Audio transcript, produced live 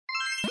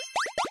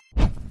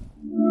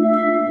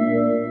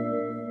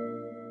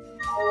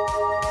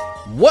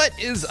What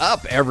is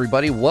up,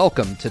 everybody?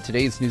 Welcome to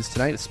today's News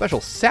Tonight, a special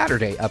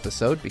Saturday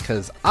episode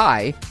because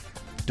I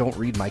don't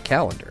read my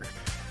calendar.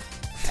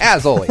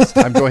 As always,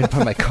 I'm joined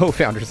by my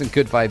co-founders in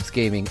Good Vibes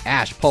Gaming,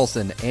 Ash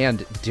Paulson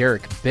and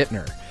Derek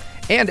Bittner.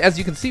 And as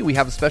you can see, we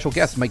have a special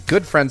guest, my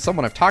good friend,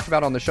 someone I've talked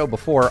about on the show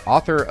before,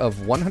 author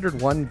of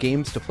 101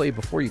 Games to Play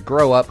Before You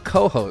Grow Up,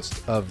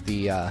 co-host of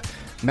the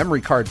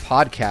Memory Card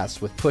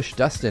podcast with Push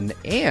Dustin,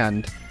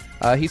 and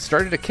he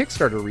started a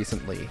Kickstarter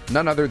recently,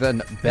 none other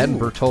than Ben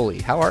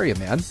Bertoli. How are you,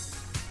 man?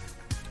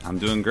 I'm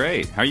doing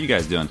great. How are you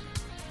guys doing?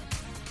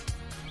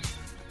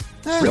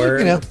 Yeah,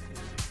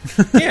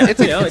 it's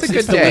a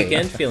good day.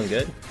 Weekend, feeling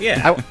good.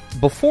 Yeah.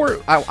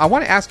 I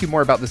want to ask you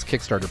more about this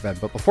Kickstarter, Ben,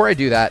 but before I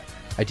do that,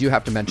 I do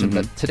have to mention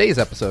that today's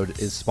episode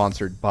is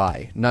sponsored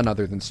by none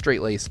other than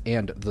Straight-Lace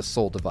and The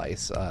Soul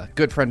Device.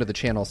 Good friend of the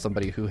channel,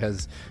 somebody who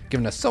has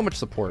given us so much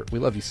support. We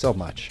love you so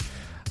much.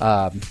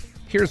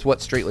 Here's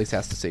what Straight-Lace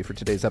has to say for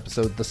today's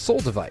episode. The Soul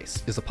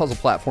Device is a puzzle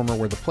platformer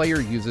where the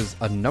player uses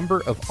a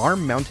number of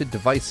ARM-mounted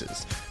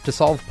devices to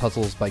solve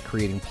puzzles by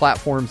creating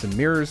platforms and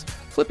mirrors,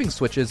 flipping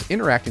switches,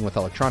 interacting with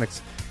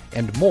electronics,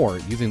 and more,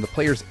 using the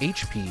player's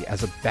HP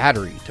as a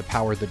battery to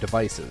power the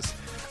devices.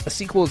 A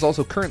sequel is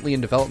also currently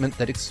in development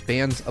that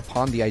expands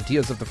upon the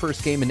ideas of the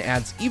first game and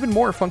adds even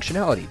more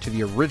functionality to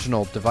the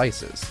original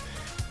devices,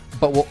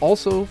 but will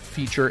also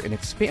feature an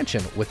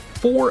expansion with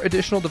 4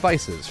 additional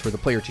devices for the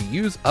player to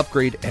use,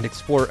 upgrade, and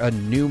explore a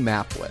new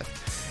map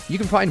with. You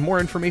can find more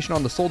information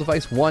on the Soul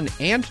Device 1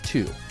 and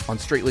 2 on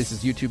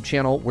Straight-Lace's YouTube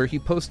channel, where he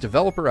posts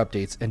developer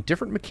updates and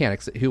different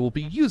mechanics that he will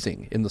be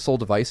using in the Soul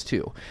Device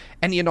 2.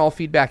 Any and all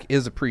feedback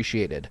is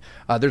appreciated.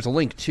 There's a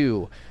link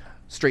to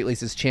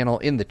Straight-Lace's channel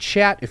in the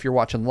chat if you're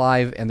watching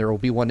live, and there will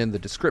be one in the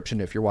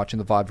description if you're watching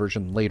the VOD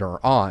version later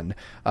on.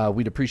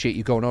 We'd appreciate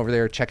you going over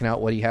there, checking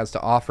out what he has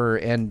to offer,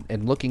 and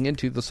looking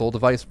into the Soul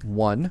Device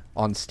 1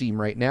 on Steam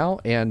right now,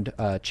 and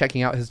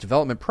checking out his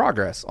development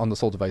progress on the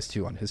Soul Device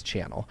 2 on his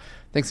channel.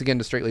 Thanks again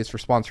to Straight-Lace for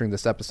sponsoring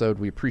this episode.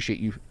 We appreciate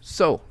you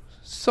so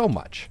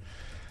much.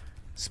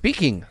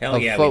 Speaking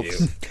of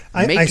folks,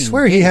 I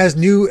swear he has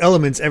new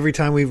elements every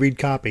time we read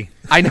copy.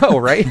 I know,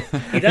 right?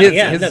 He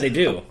does, no, they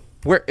do.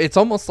 It's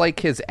almost like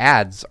his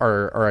ads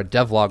are a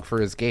devlog for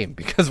his game,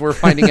 because we're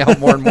finding out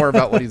more and more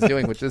about what he's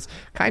doing, which is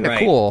kind of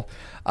cool.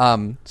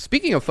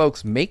 Speaking of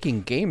folks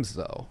making games,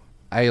 though,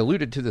 I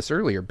alluded to this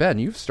earlier. Ben,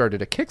 you've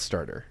started a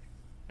Kickstarter.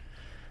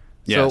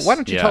 Yes, so why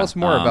don't you tell us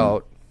more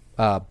about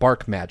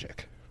Bark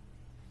Magic?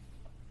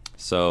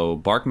 So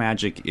Bark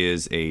Magic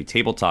is a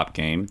tabletop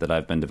game that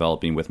I've been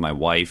developing with my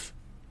wife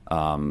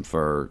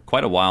for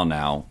quite a while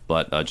now,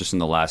 but just in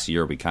the last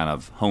year we kind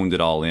of honed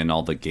it all in,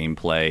 all the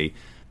gameplay,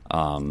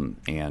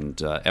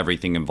 and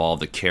everything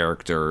involved, the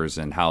characters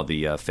and how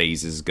the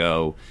phases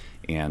go.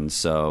 And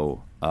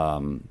so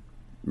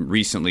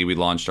recently we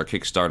launched our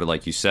Kickstarter,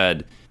 like you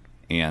said,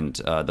 and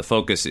the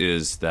focus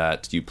is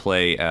that you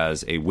play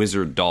as a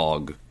wizard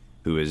dog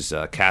who is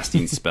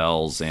casting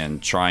spells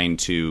and trying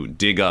to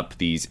dig up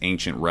these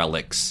ancient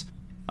relics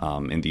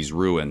in these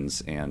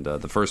ruins. And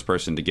the first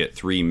person to get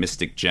 3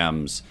 mystic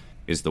gems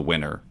is the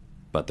winner.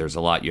 But there's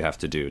a lot you have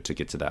to do to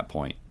get to that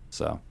point.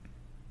 So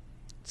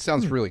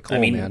sounds really cool,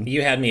 man.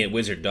 You had me at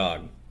Wizard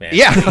Dog, man.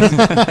 Yeah.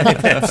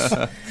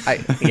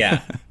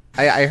 Yeah.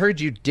 I heard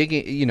you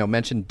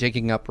mention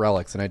digging up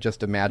relics, and I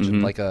just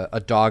imagined like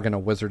a dog in a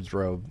wizard's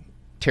robe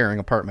tearing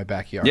apart my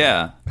backyard.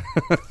 Yeah.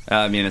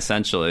 I mean,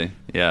 essentially,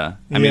 yeah.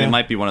 I mean, it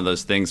might be one of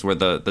those things where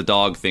the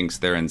dog thinks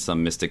they're in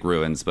some mystic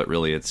ruins, but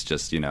really it's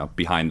just,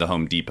 behind the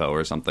Home Depot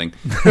or something.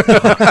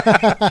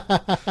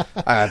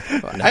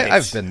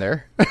 I've been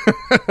there.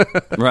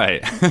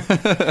 Right.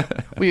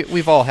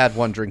 We've all had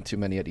one drink too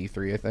many at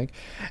E3, I think.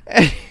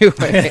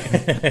 Anyway.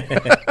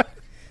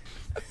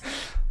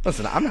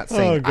 Listen, I'm not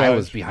saying I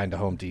was behind a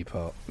Home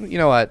Depot. You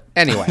know what?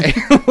 Anyway,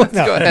 let's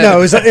go ahead. No,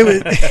 it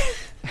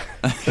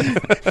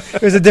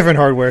was a different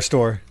hardware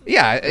store.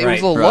 Yeah, it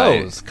was a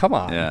Lowe's. Come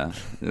on. Yeah,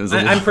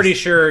 I'm pretty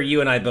sure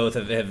you and I both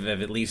have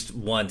at least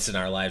once in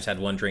our lives had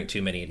one drink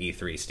too many at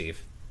E3,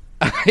 Steve.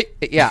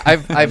 Yeah,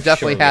 I've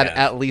definitely had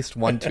at least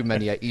one too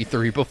many at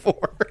E3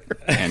 before.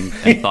 and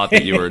thought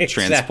that you were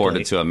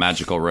transported to a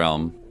magical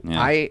realm.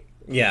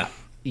 Yeah.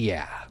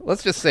 Yeah,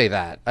 let's just say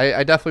that.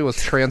 I definitely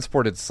was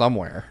transported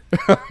somewhere.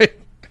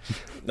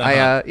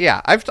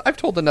 I've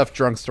told enough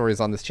drunk stories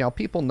on this channel.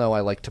 People know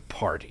I like to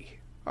party.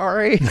 All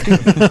right.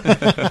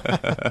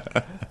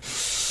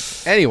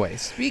 Anyway,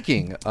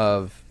 speaking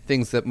of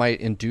things that might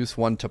induce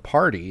one to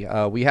party,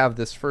 we have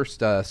this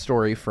first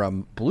story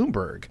from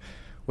Bloomberg,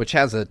 which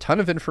has a ton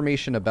of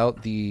information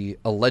about the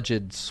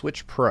alleged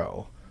Switch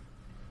Pro.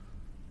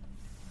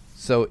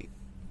 So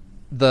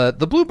the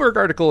Bloomberg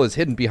article is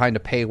hidden behind a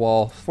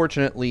paywall.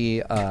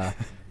 Fortunately, I'm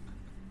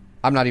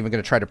not even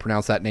going to try to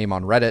pronounce that name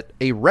on Reddit.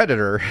 A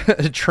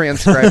Redditor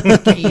transcribed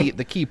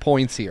the key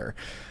points here.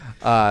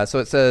 So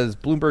it says,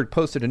 Bloomberg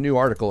posted a new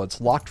article. It's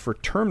locked for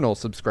terminal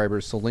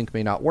subscribers, so link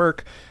may not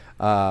work.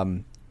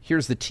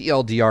 Here's the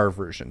TLDR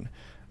version.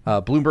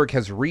 Bloomberg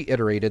has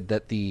reiterated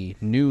that the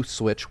new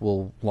Switch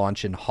will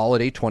launch in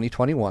holiday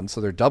 2021,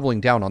 so they're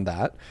doubling down on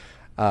that.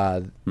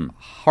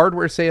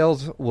 Hardware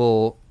sales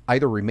will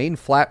either remain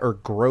flat or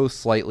grow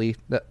slightly.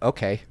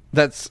 Okay,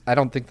 I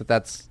don't think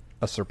that's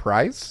a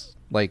surprise.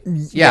 Like,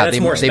 yeah, that's they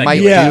more might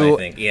speculative, do. I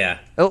think. Yeah.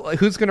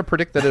 Who's going to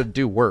predict that it'd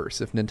do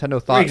worse? If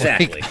Nintendo thought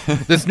Exactly.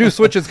 like, this new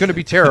Switch is going to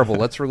be terrible,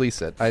 let's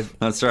release it.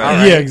 That's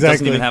right. Yeah, It exactly.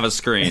 doesn't even have a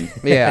screen.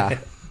 Yeah.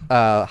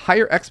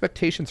 Higher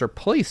expectations are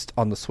placed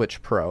on the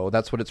Switch Pro.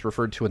 That's what it's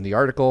referred to in the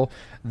article.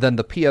 Than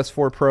the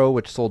PS4 Pro,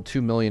 which sold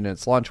 2 million in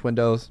its launch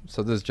windows.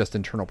 So this is just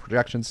internal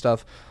projection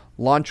stuff.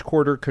 Launch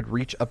quarter could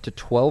reach up to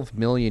 12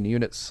 million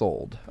units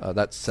sold.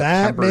 That's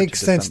September That makes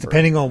to sense December.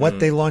 depending on what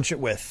they launch it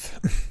with.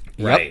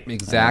 Yep, Right.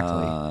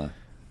 exactly.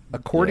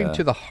 According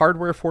to the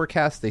hardware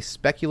forecast, they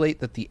speculate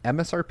that the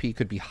MSRP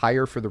could be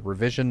higher for the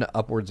revision,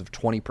 upwards of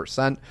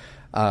 20%.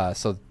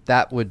 So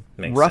that would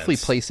Makes roughly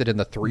sense. place it in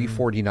the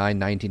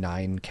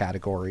 $349.99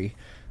 category.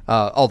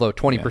 Although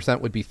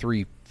 20% would be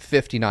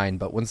 $359.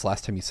 But when's the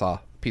last time you saw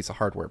a piece of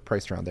hardware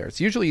priced around there?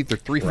 It's usually either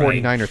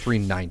 $349 or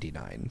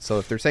 $399. So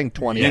if they're saying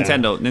 20,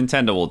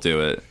 Nintendo will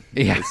do it.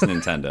 Yeah. It's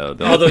Nintendo.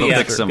 They'll, Although, they'll yeah,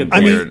 pick some good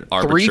weird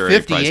point.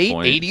 arbitrary price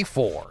point.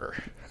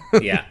 $358.84.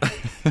 Yeah.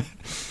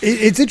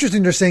 It's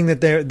interesting they're saying that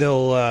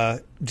they'll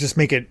just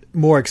make it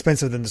more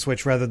expensive than the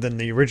Switch rather than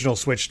the original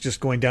Switch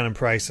just going down in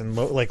price and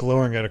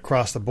lowering it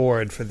across the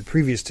board for the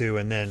previous two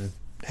and then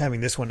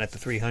having this one at the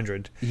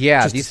 300.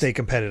 Yeah, just to stay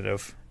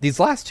competitive. These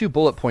last two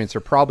bullet points are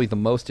probably the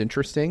most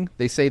interesting.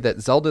 They say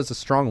that Zelda is a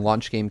strong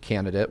launch game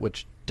candidate,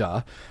 which,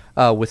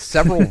 with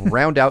several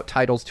round-out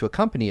titles to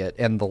accompany it.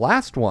 And the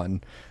last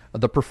one,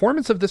 the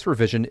performance of this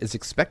revision is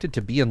expected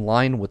to be in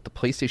line with the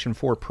PlayStation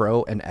 4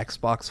 Pro and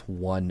Xbox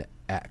One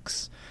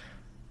X.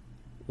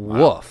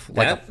 Woof.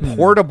 Like a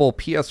portable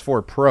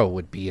PS4 Pro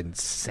would be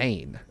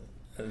insane.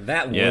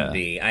 That would Yeah.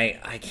 be.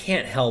 I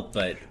can't help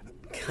but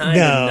kind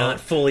No. of not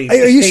fully Are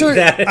you take sure?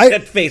 that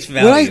at face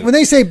value. When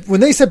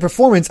they said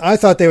performance, I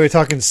thought they were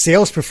talking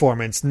sales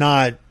performance,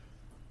 not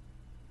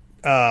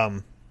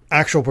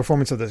actual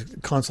performance of the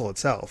console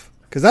itself.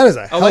 Because that is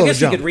a hell I of a guess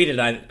you jump. could read it.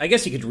 I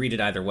guess you could read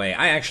it either way.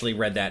 I actually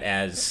read that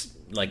as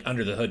like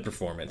under the hood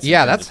performance.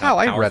 Yeah, in terms that's of how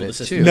I powerful read the it,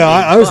 system too. No,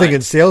 is. I was But-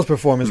 thinking sales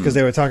performance because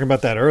they were talking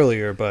about that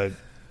earlier. But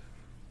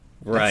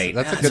Right.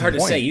 That's a It's good hard to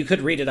point. say. You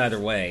could read it either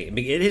way. I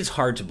mean, it is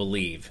hard to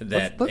believe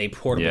that a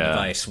portable Yeah.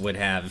 device would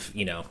have,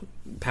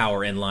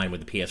 power in line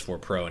with the PS4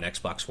 Pro and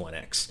Xbox One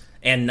X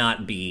and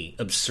not be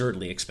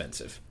absurdly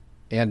expensive.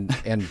 And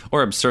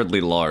Or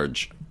absurdly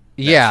large.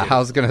 yeah, I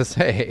was going to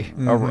say,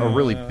 a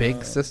really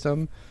big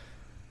system.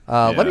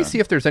 Let me Yeah. see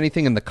if there's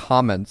anything in the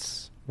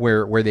comments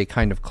where they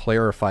kind of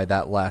clarify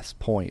that last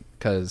point.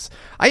 Because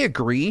I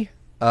agree,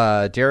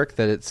 Derek,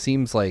 that it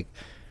seems like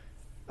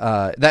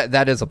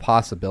that is a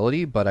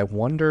possibility, but I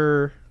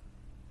wonder...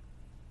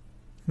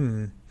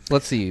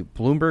 Let's see.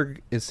 Bloomberg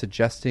is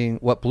suggesting...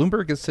 What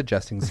Bloomberg is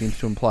suggesting seems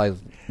to imply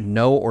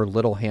no or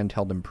little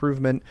handheld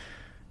improvement.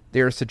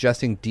 They are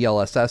suggesting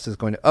DLSS is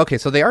going to... Okay,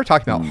 so they are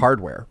talking about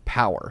hardware,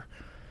 power.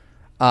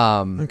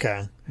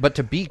 okay, But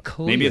to be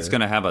clear... Maybe it's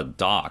going to have a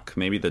dock.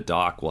 Maybe the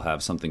dock will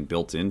have something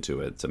built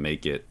into it to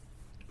make it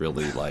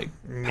really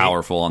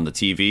powerful on the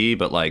TV,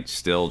 but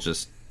still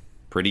just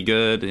pretty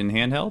good in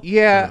handheld.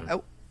 Yeah.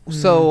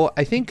 So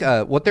I think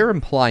what they're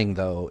implying,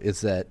 though,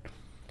 is that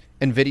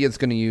NVIDIA is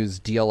going to use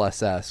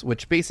DLSS,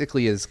 which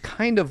basically is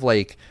kind of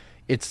like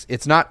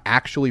it's not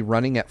actually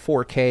running at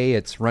 4K.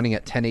 It's running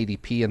at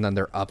 1080p, and then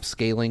they're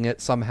upscaling it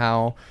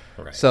somehow.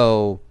 Right.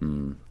 So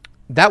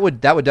that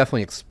would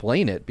definitely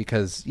explain it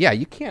because, yeah,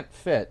 you can't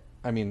fit.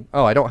 I mean,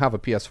 I don't have a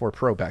PS4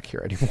 Pro back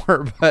here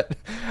anymore, but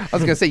I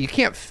was going to say you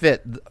can't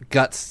fit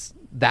guts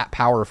that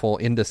powerful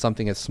into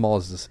something as small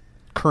as this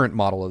current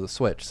model of the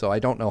Switch. So I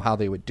don't know how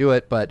they would do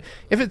it, but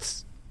if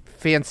it's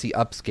fancy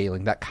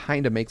upscaling, that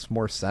kind of makes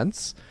more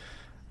sense.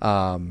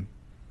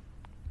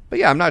 But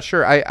yeah, I'm not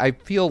sure. I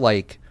feel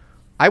like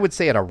I would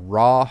say at a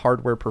raw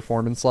hardware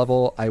performance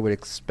level, I would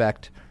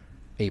expect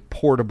a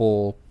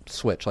portable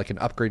Switch, like an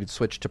upgraded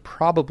Switch, to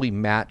probably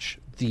match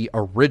the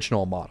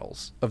original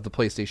models of the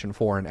PlayStation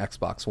 4 and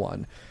Xbox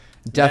One.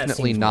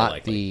 Definitely seems more not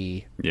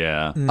likely. the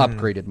Yeah.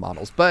 upgraded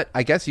models. But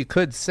I guess you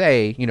could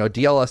say,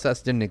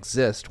 DLSS didn't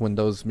exist when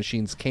those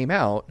machines came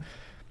out.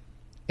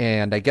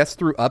 And I guess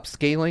through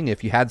upscaling,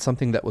 if you had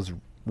something that was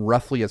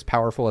roughly as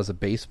powerful as a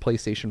base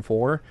PlayStation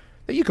 4,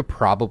 that you could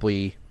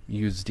probably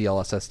use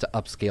DLSS to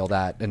upscale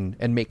that and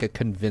make a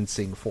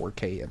convincing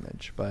 4K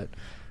image. But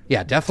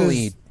yeah,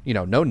 definitely,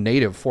 no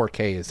native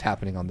 4K is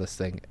happening on this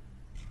thing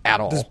at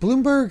all. does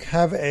Bloomberg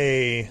have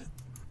a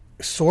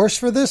source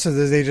for this, or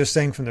are they just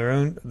saying from their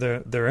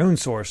own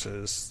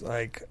sources?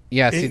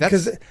 Yeah, see,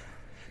 that's...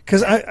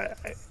 because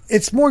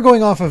it's more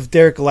going off of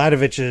Derek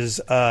Ladovich's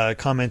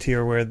comment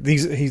here, where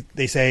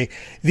they say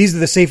these are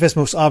the safest,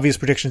 most obvious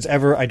predictions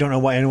ever. I don't know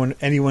why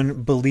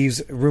anyone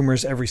believes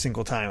rumors every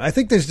single time. I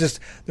think there's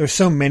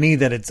so many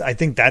that I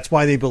think that's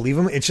why they believe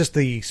them. It's just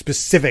the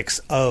specifics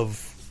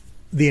of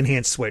the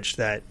enhanced Switch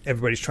that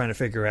everybody's trying to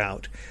figure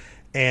out,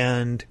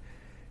 and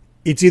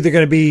it's either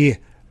going to be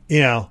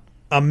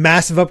a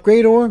massive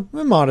upgrade or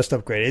a modest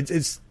upgrade.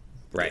 It's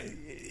Right.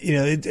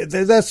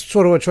 that's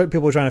sort of what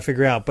people are trying to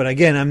figure out. But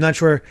again, I'm not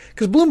sure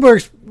because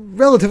Bloomberg's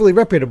relatively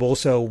reputable.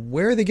 So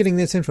where are they getting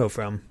this info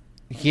from?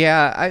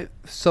 Yeah,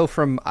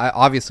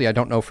 obviously I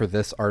don't know for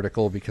this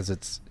article because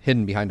it's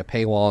hidden behind a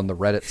paywall and the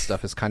Reddit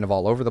stuff is kind of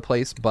all over the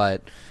place,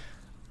 but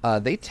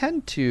they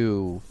tend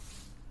to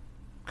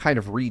kind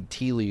of read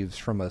tea leaves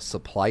from a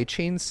supply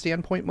chain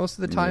standpoint most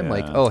of the time. Yeah,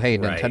 like, oh, hey,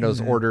 right.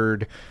 Nintendo's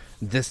ordered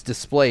this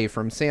display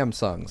from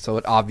Samsung, so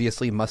it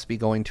obviously must be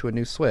going to a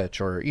new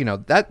Switch, or,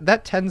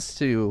 that tends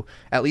to,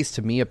 at least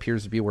to me,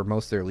 appears to be where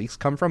most of their leaks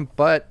come from,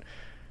 but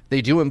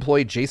they do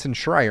employ Jason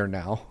Schreier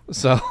now,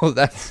 so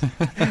that's,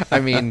 I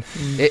mean,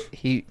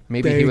 he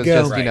was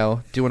go.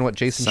 just, doing what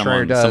Jason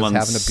Schreier does, having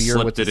a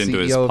beer with the slipped it into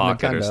his CEO of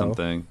pocket Nintendo. or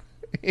something.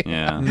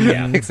 Yeah.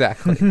 Yeah.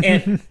 Exactly.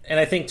 and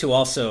I think to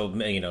also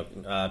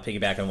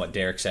piggyback on what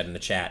Derek said in the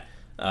chat,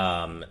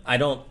 I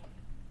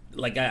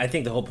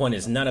think the whole point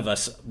is none of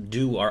us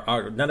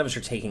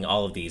are taking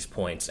all of these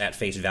points at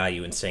face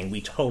value and saying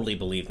we totally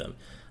believe them.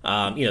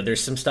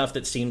 There's some stuff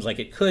that seems like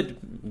it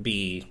could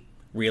be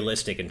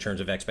realistic in terms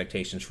of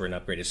expectations for an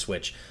upgraded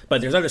Switch, but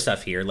there's other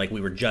stuff here, like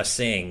we were just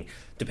saying,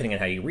 depending on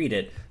how you read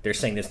it, they're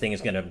saying this thing is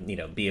going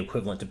to be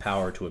equivalent to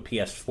power to a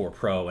PS4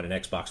 Pro and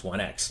an Xbox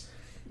One X.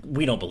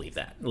 We don't believe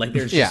that. Like,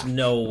 there's just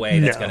no way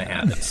that's going to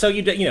happen. So,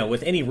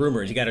 with any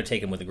rumors, you got to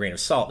take them with a grain of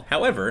salt.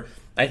 However,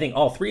 I think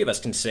all three of us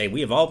can say we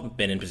have all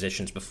been in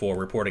positions before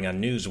reporting on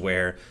news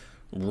where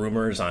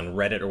rumors on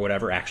Reddit or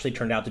whatever actually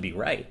turned out to be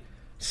right.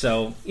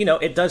 So,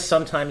 it does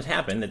sometimes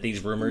happen that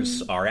these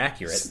rumors are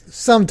accurate.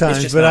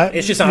 Sometimes, but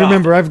it's just not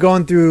remember, often. I've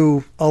gone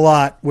through a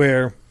lot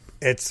where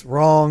it's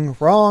wrong.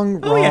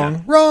 No,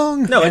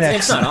 and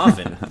it's not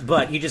often,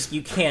 but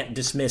you can't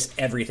dismiss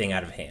everything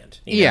out of hand.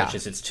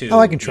 It's too. Oh,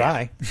 I can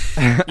try.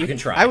 Yeah. You can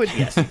try.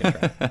 Yes, you can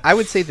try. I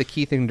would say the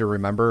key thing to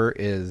remember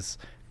is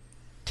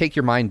take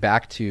your mind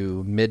back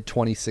to mid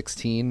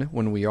 2016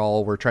 when we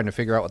all were trying to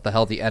figure out what the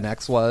hell the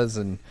NX was,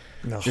 and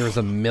there was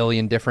a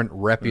million different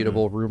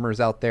reputable rumors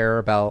out there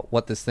about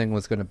what this thing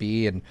was going to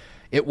be, and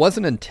it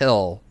wasn't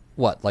until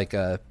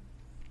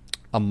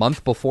a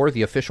month before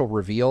the official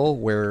reveal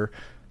where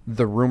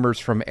the rumors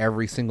from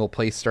every single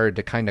place started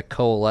to kind of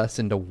coalesce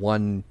into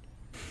one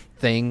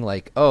thing,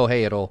 like, oh,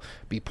 hey, it'll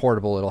be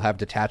portable, it'll have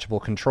detachable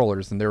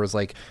controllers, and there was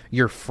like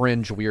your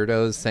fringe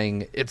weirdos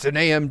saying it's an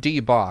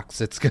AMD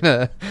box, it's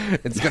gonna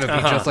be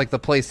just like the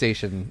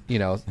PlayStation,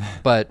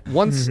 but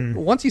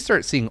once you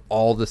start seeing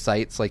all the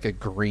sites like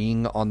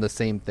agreeing on the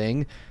same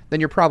thing, then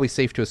you're probably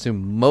safe to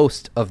assume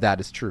most of that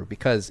is true,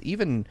 because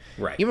even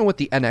with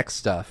the NX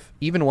stuff,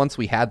 even once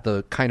we had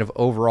the kind of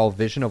overall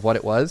vision of what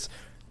it was,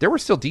 there were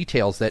still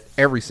details that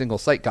every single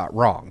site got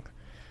wrong.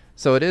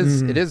 So it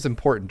is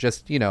important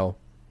just, to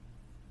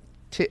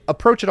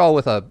approach it all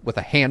with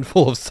a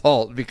handful of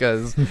salt,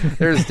 because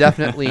there's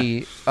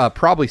definitely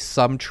probably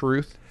some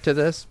truth to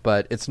this,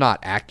 but it's not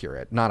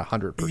accurate, not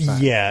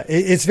 100%. Yeah,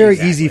 it's very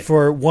easy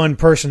for one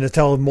person to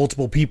tell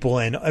multiple people,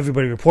 and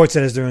everybody reports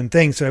it as their own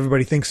thing, so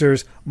everybody thinks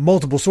there's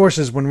multiple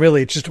sources when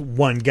really it's just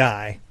one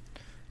guy.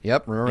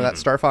 Yep, remember that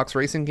Star Fox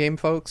Racing game,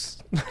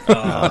 folks?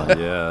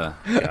 Yeah.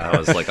 That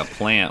was like a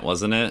plant,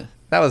 wasn't it?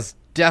 That was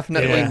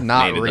definitely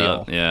not real.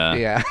 Up.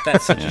 Yeah.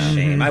 That's such a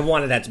shame. I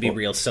wanted that to be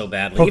real so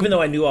badly, even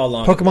though I knew all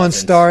along. Pokemon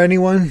Star,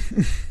 anyone?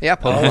 Yeah,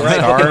 Pokemon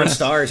Stars. Pokemon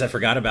Stars, I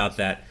forgot about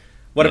that.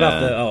 What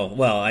about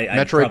I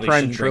Metroid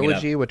Prime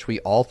Trilogy, which we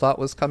all thought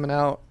was coming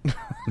out?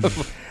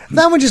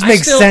 That one just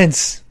makes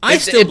sense. I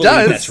still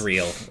believe that's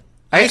real.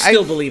 I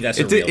still believe that's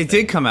a real thing. It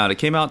did come out. It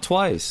came out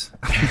twice.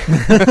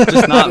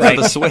 Just not for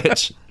the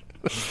Switch.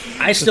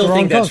 I still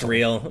think that's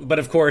real. But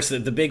of course,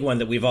 the big one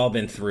that we've all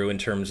been through in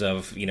terms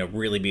of,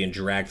 really being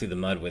dragged through the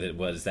mud with it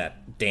was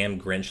that damn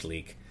Grinch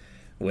leak.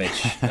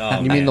 Which,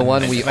 you mean the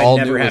one we all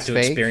knew was fake? If I never have to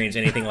experience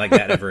anything like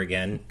that ever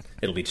again,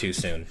 it'll be too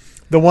soon.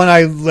 The one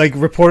I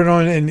reported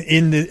on and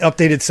in the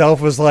update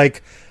itself was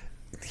like,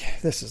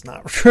 this is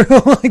not true.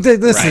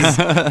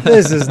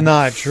 This is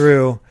not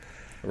true.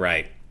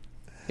 Right.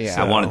 Yeah,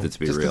 so I wanted it to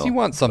be just real. Because you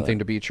want something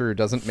to be true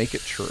doesn't make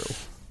it true.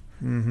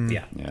 Mm-hmm.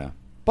 Yeah.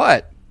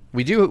 But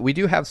we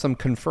do have some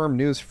confirmed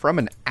news from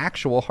an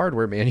actual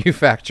hardware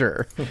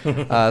manufacturer.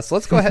 So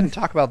let's go ahead and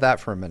talk about that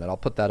for a minute. I'll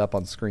put that up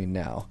on screen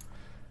now.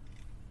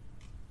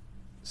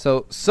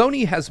 So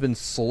Sony has been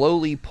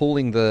slowly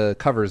pulling the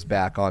covers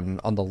back on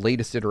the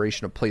latest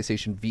iteration of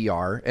PlayStation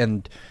VR,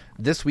 and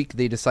this week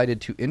they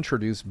decided to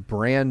introduce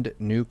brand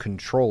new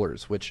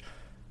controllers, which,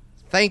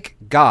 thank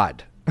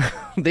God,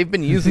 they've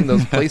been using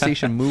those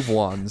PlayStation Move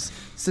wands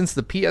since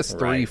the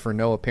PS3 for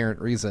no apparent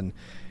reason,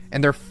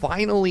 and they're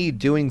finally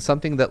doing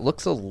something that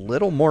looks a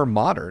little more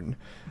modern.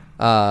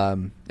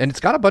 And it's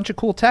got a bunch of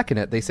cool tech in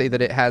it. They say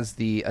that it has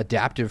the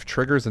adaptive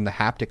triggers and the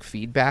haptic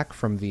feedback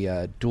from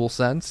the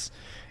DualSense,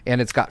 and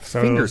it's got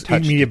finger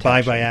touch immediate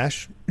detection. buy by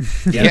Ash.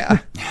 Yeah.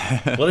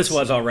 Well, this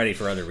was already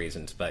for other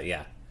reasons, but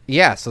yeah.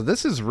 Yeah, so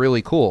this is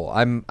really cool.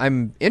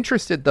 I'm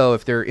interested though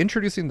if they're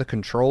introducing the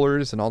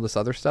controllers and all this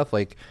other stuff,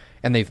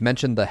 and they've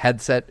mentioned the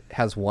headset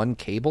has one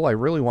cable. I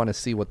really want to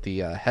see what the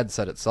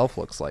headset itself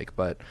looks like,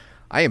 but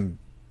I am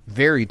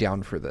very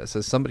down for this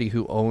as somebody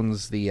who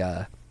owns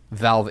the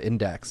Valve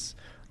Index.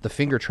 the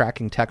finger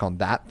tracking tech on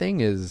that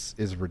thing is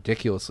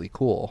ridiculously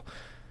cool.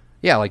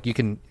 Yeah, like you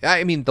can.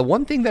 I mean, the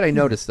one thing that I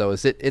noticed though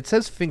is it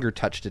says finger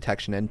touch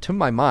detection, and to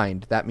my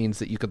mind, that means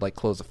that you could like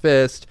close a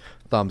fist,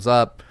 thumbs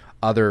up,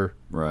 other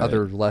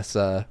less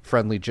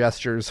friendly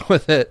gestures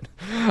with it.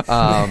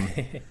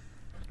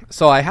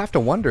 So I have to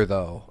wonder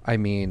though. I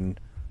mean,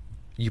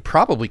 you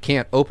probably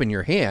can't open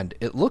your hand.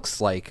 It looks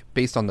like,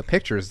 based on the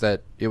pictures,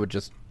 that it would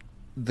just.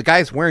 The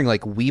guy's wearing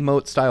like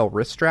Wiimote style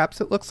wrist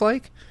straps. It looks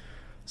like.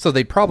 So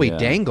they'd probably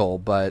dangle,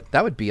 but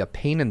that would be a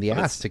pain in the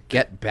ass to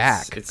get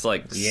back. It's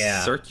like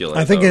circular,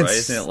 I think though, it's, right?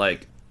 Isn't it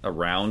like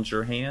around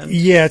your hand?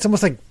 Yeah, it's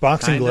almost like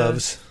boxing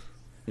gloves.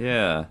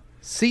 Yeah.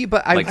 See,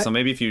 but so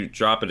maybe if you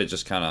drop it, it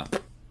just kind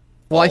of.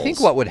 Well, I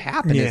think what would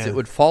happen is it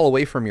would fall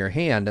away from your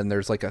hand, and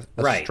there's like a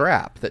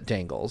strap that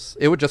dangles.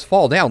 It would just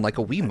fall down like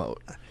a Wiimote.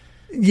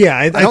 Yeah,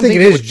 I think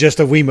it is just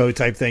a Wiimote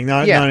type thing,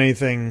 not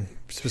anything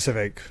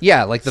specific.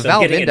 Yeah, like the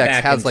Valve Index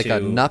has like a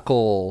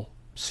knuckle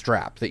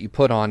strap that you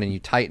put on and you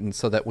tighten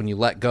so that when you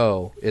let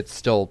go, it's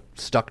still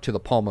stuck to the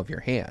palm of your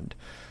hand.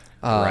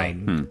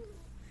 And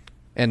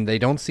they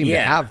don't seem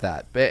to have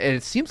that. But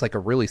it seems like a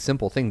really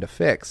simple thing to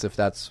fix if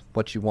that's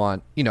what you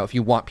want. You know, if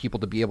you want people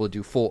to be able to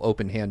do full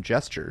open hand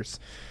gestures.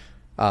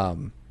 But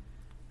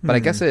I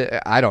guess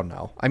I don't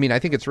know. I mean, I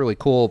think it's really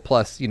cool.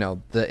 Plus, you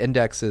know, the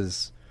Index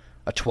is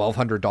a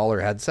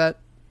 $1,200 headset,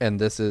 and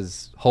this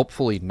is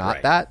hopefully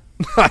not that.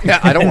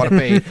 I don't want to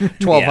pay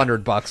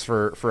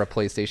 $1,200 for a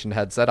PlayStation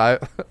headset.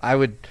 I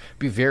would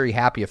be very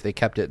happy if they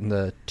kept it in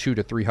the $200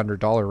 to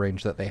 $300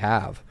 range that they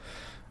have.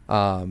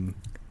 I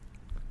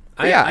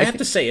have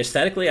to say,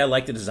 aesthetically, I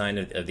like the design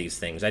of these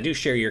things. I do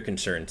share your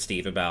concern,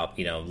 Steve, about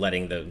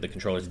letting the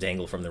controllers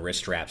dangle from the wrist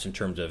straps in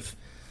terms of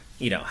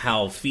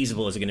how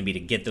feasible is it going to be to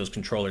get those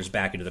controllers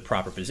back into the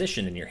proper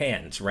position in your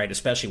hands, right?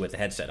 Especially with the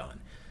headset on.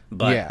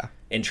 But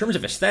in terms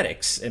of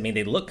aesthetics, I mean,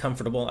 they look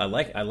comfortable. I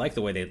like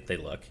the way they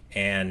look,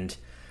 and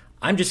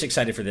I'm just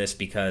excited for this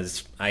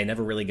because I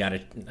haven't really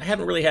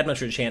had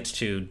much of a chance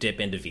to dip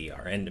into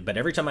VR, but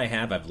every time I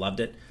have, I've loved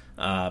it.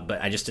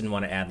 But I just didn't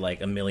want to add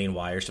like a million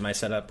wires to my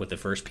setup with the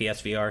first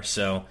PSVR.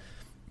 So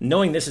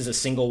knowing this is a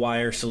single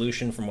wire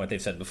solution from what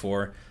they've said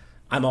before,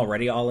 I'm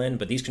already all in.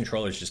 But these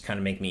controllers just kind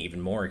of make me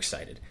even more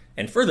excited.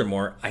 And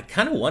furthermore, I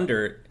kind of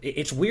wonder,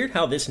 it's weird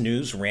how this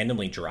news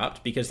randomly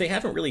dropped because they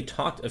haven't really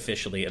talked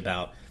officially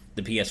about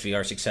the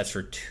PSVR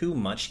successor too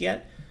much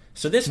yet.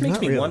 So this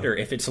makes me wonder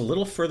if it's a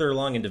little further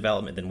along in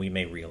development than we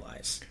may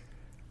realize.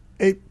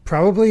 It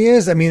probably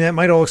is. I mean, that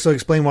might also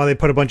explain why they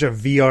put a bunch of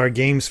VR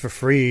games for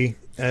free.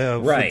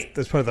 Right.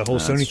 That's part of the whole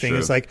Sony thing.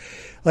 It's like,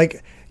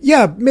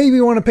 yeah, maybe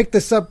you want to pick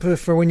this up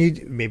for when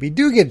you maybe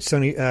do get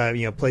Sony,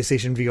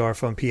 PlayStation VR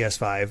from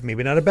PS5.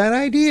 Maybe not a bad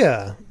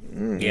idea.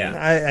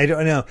 Yeah. I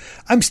don't know.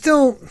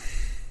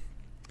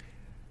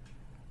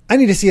 I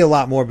need to see a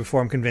lot more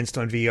before I'm convinced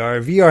on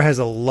VR. VR has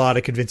a lot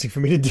of convincing for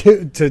me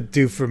to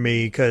do for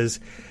me because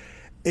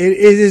it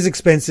is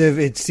expensive.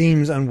 It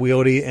seems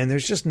unwieldy, and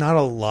there's just not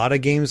a lot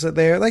of games out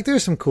there. Like,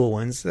 there's some cool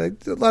ones. A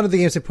lot of the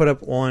games they put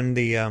up on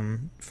the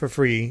for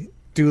free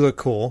do look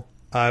cool.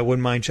 I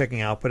wouldn't mind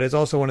checking out, but it's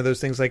also one of those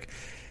things like,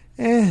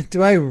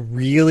 do I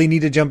really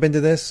need to jump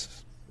into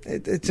this?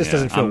 It just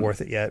doesn't feel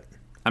worth it yet.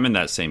 I'm in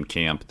that same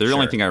camp. The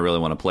only thing I really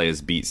want to play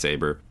is Beat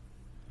Saber.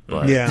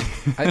 But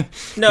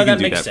that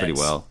makes sense. Pretty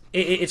well.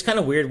 It's kind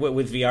of weird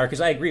with VR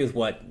because I agree with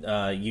what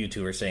you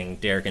two are saying,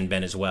 Derek and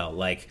Ben as well.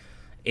 Like,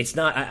 it's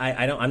not.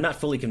 I'm not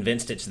fully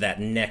convinced it's that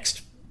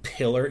next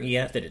pillar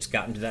yet. That it's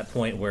gotten to that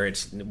point where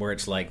it's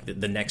like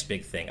the next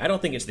big thing. I don't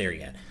think it's there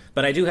yet.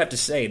 But I do have to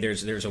say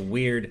there's a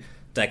weird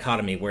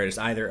dichotomy where it's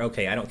either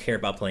okay, I don't care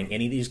about playing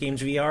any of these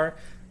games VR,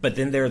 but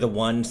then there are the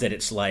ones that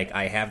it's like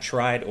I have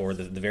tried, or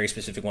the very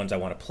specific ones I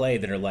want to play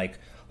that are like,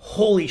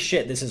 holy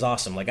shit, this is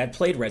awesome. Like, I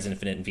played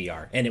Resident Evil in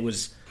VR, and it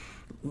was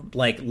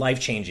like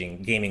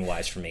life-changing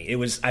gaming-wise for me.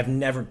 I've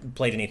never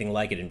played anything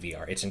like it in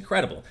VR. It's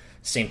incredible.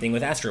 Same thing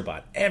with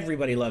Astrobot.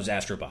 Everybody loves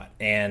Astrobot,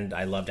 and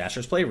I loved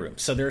Astro's Playroom.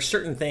 So there are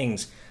certain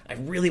things I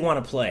really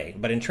want to play,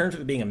 but in terms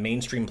of it being a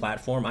mainstream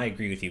platform, I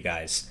agree with you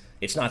guys.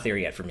 It's not there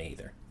yet for me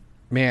either.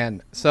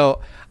 Man,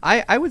 so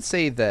I would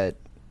say that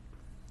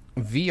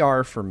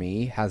VR for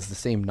me has the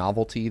same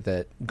novelty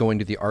that going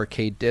to the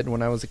arcade did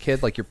when I was a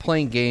kid. Like, you're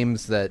playing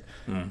games that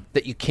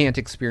you can't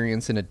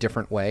experience in a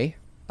different way.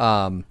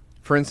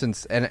 For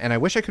instance, and I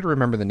wish I could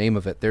remember the name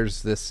of it.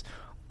 There's this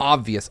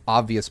obvious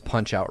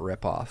Punch-Out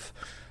ripoff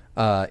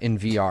in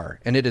VR,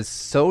 and it is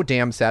so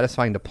damn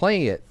satisfying to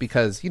play it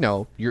because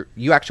you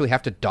actually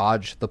have to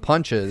dodge the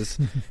punches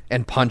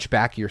and punch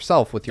back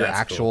yourself with your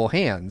actual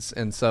hands,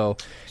 and so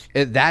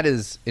that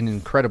is an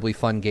incredibly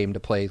fun game to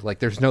play. Like,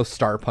 there's no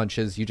star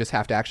punches; you just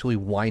have to actually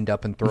wind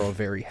up and throw a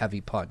very heavy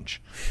punch,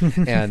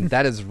 and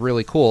that is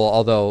really cool.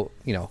 Although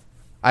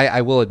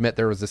I will admit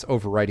there was this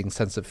overriding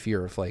sense of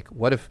fear of like,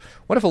 what if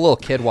a little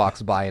kid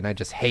walks by and I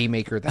just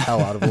haymaker the hell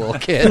out of a little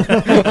kid?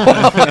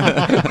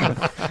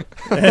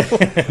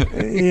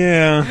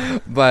 Yeah.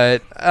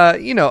 But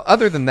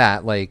other than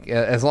that, like,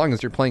 as long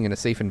as you're playing in a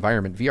safe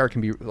environment, VR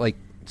can be like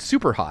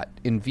Super Hot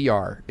in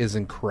VR is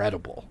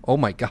incredible. Oh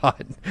my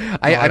god,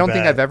 I don't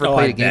think I've ever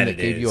played a game that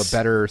gave you a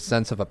better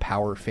sense of a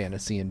power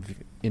fantasy in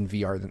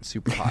VR than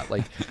Super Hot.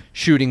 Like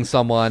shooting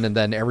someone and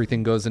then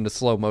everything goes into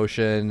slow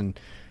motion. And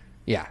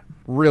yeah,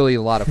 really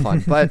a lot of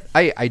fun. But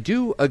I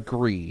do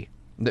agree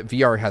that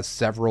VR has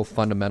several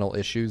fundamental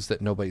issues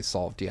that nobody's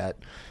solved yet.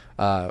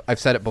 I've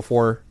said it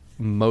before.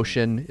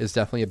 Motion is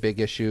definitely a big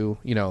issue.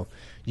 You know,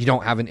 you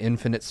don't have an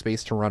infinite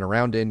space to run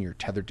around in. You're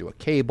tethered to a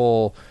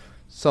cable,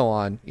 so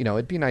on. You know,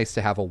 it'd be nice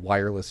to have a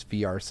wireless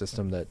VR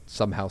system that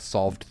somehow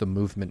solved the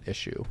movement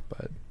issue.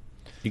 But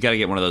you got to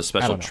get one of those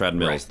special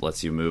treadmills right. that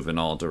lets you move in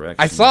all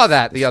directions. I saw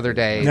that the other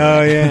day.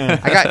 Oh,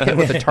 yeah. I got hit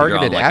with a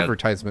targeted like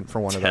advertisement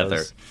for one tether. of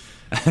those.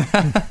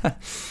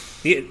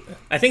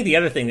 I think the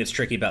other thing that's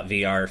tricky about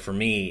VR for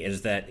me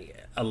is that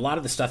a lot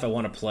of the stuff I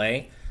want to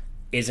play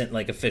isn't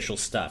like official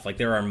stuff. Like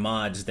there are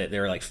mods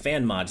there are like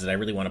fan mods that I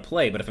really want to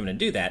play, but if I'm going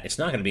to do that, it's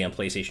not going to be on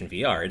PlayStation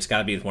VR. It's got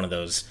to be with one of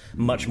those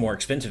much more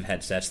expensive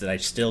headsets that I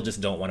still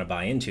just don't want to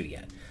buy into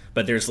yet.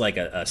 But there's like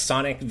a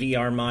Sonic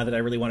VR mod that I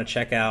really want to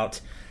check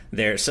out.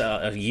 There's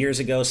years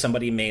ago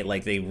somebody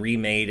they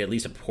remade at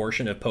least a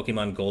portion of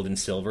Pokemon Gold and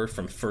Silver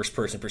from first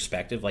person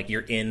perspective. Like you're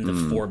in the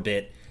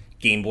 4-bit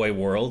Game Boy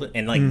world,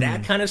 and like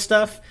that kind of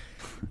stuff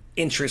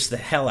interests the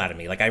hell out of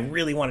me. Like I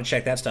really want to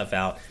check that stuff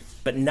out,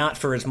 but not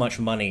for as much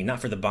money,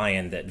 not for the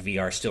buy-in that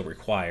VR still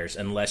requires,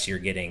 unless you're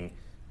getting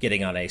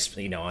on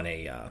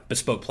a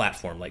bespoke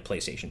platform like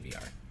PlayStation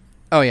VR.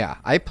 Oh yeah,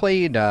 I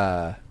played.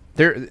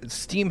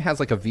 Steam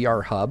has like a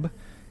VR hub,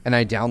 and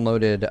I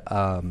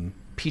downloaded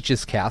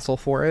Peach's Castle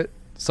for it.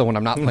 So when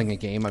I'm not playing a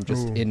game, I'm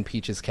just in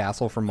Peach's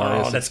Castle from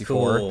Mario 64,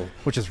 that's cool.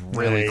 which is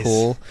really Nice.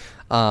 cool.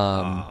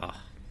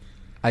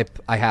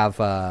 I have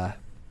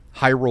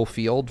Hyrule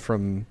Field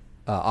from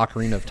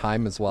Ocarina of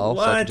Time as well,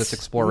 so I can What? just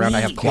explore around.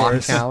 I have Neat.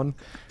 Clock Town.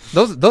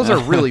 Those are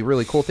really,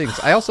 really cool things.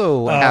 I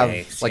also have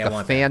Okay. See, like I a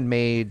want that.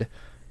 fan-made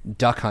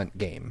Duck Hunt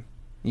game.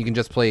 You can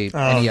just play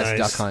NES nice.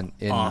 Duck Hunt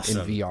in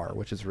Awesome. VR,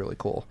 which is really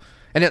cool.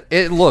 And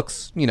it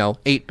looks,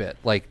 8-bit,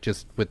 like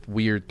just with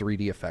weird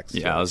 3D effects.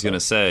 Yeah, I was gonna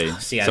say.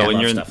 See, I so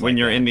love stuff when like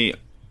you're that. in the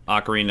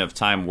Ocarina of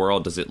Time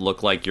world, does it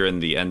look like you're in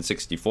the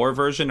N64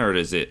 version, or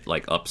is it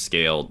like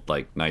upscaled,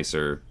 like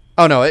nicer?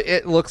 Oh no,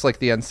 it looks like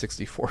the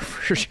N64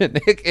 version.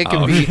 It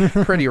can be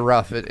pretty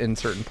rough in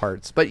certain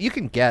parts, but you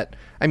can get.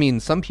 I mean,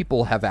 some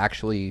people have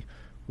actually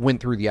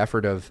went through the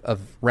effort of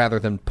rather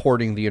than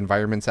porting the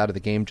environments out of the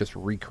game, just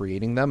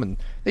recreating them, and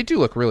they do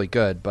look really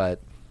good. But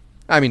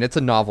I mean, it's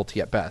a novelty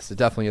at best. It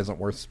definitely isn't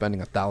worth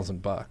spending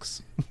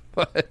 $1,000.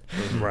 But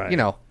Right.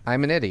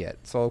 I'm an idiot,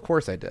 so of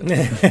course I did.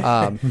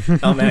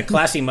 Oh man,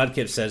 Classy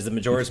Mudkip says the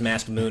Majora's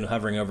Mask moon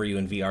hovering over you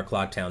in VR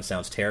Clocktown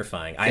sounds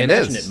terrifying. I It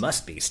imagine is. it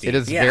must be, Steve. It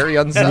is Yeah. very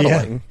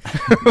unsettling.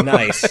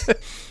 Nice.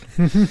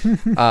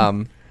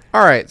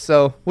 All right,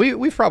 so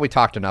we've probably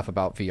talked enough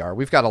about VR.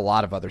 We've got a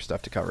lot of other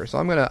stuff to cover, so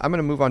I'm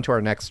gonna move on to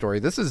our next story.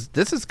 This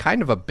is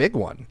kind of a big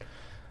one.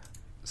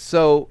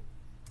 So,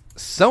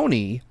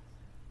 Sony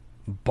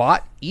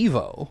bought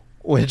Evo,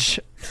 which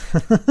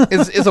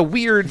is a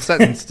weird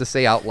sentence to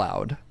say out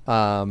loud.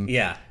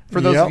 Yeah. For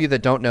those Yep. of you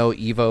that don't know,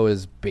 Evo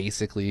is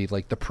basically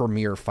like the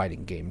premier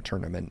fighting game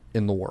tournament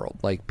in the world.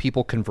 Like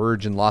people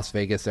converge in Las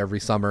Vegas every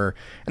summer,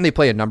 and they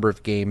play a number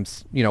of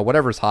games.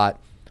 Whatever's hot.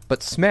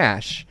 But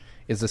Smash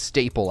is a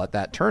staple at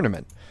that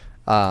tournament,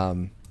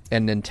 and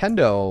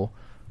Nintendo,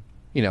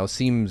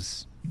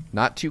 seems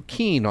not too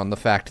keen on the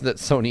fact that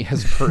Sony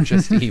has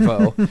purchased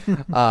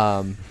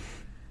Evo.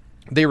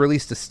 They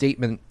released a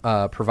statement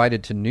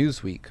provided to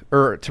Newsweek,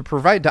 or to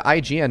provide to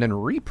IGN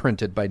and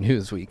reprinted by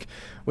Newsweek,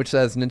 which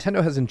says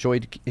Nintendo has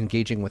enjoyed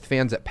engaging with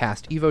fans at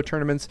past EVO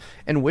tournaments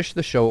and wish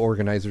the show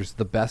organizers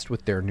the best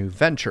with their new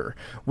venture.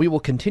 We will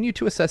continue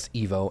to assess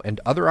EVO and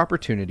other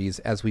opportunities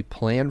as we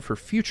plan for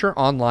future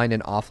online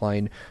and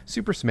offline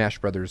Super Smash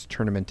Bros.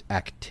 Tournament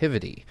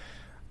activity.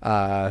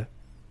 I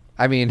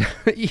mean,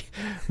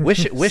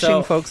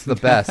 wishing folks the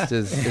best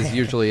is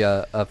usually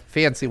a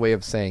fancy way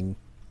of saying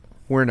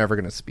we're never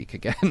going to speak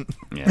again.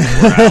 Yeah,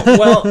 we're out.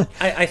 Well,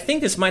 I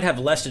think this might have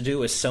less to do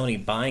with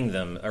Sony buying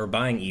them or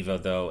buying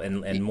Evo though,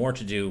 and more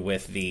to do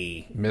with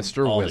the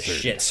Mr. all Wizard. the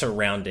shit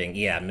surrounding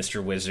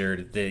Mr.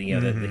 Wizard, the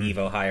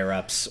Evo higher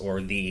ups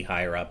or the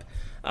higher up,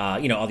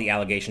 all the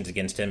allegations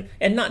against him,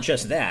 and not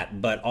just that,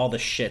 but all the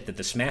shit that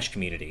the Smash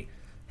community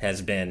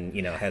has been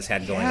has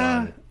had going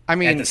on. I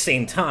mean- at the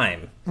same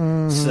time.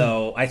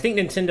 So I think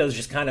Nintendo's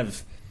just kind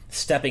of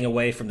stepping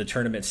away from the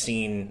tournament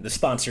scene, the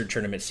sponsored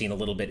tournament scene, a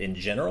little bit in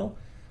general.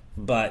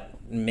 But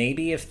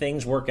maybe if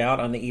things work out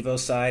on the Evo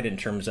side in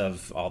terms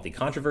of all the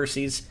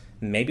controversies,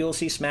 maybe we'll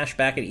see Smash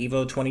back at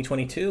Evo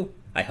 2022.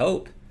 I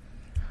hope.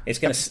 It's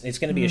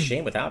gonna be a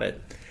shame without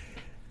it.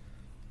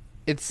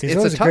 It's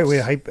always a a tough great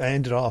way to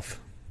end it off.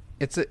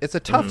 it's a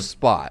tough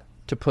spot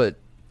to put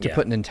Yeah.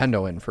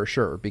 Nintendo in for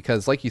sure,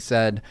 because like you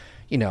said,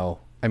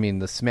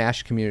 the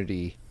Smash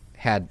community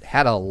had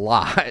a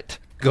lot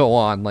go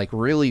on, like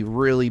really,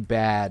 really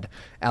bad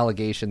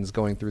allegations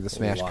going through the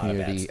Smash lot of bad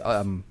community,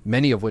 stuff.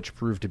 many of which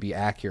proved to be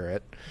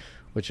accurate,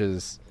 which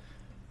is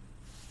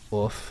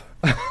oof.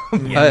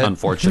 Yeah.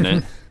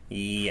 Unfortunate.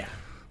 Yeah.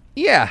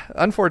 Yeah,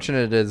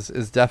 unfortunate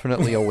is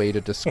definitely a way to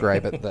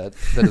describe it that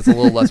is a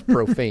little less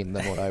profane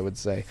than what I would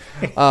say.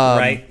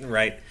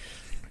 Right.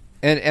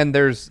 And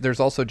there's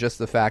also just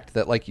the fact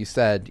that, like you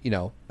said,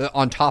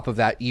 on top of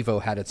that,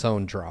 Evo had its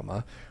own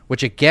drama,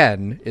 which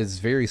again is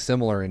very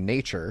similar in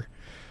nature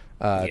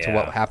to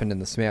what happened in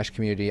the Smash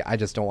community. I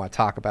just don't want to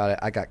talk about it.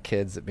 I got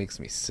kids; it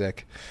makes me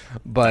sick.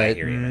 But I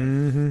hear you,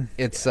 man.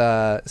 it's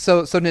so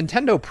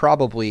Nintendo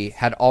probably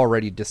had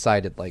already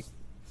decided, like,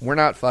 we're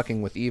not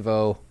fucking with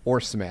Evo or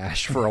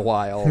Smash for a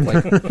while.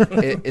 Like,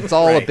 it's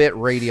all a bit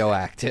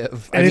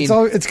radioactive. And it's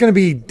going to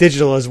be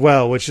digital as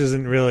well, which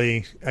isn't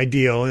really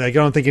ideal. Like, I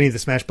don't think any of the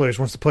Smash players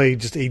wants to play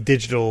just a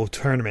digital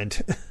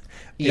tournament.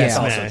 That's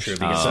also Smash. true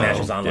because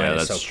Smash's online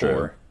is so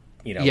poor.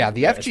 The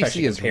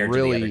especially FGC is compared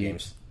to the other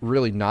games.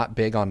 really not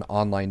big on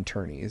online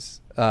tourneys,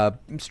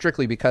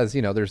 strictly because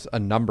there's a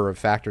number of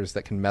factors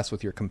that can mess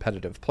with your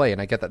competitive play,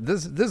 and I get that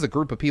this is a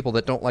group of people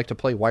that don't like to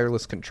play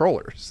wireless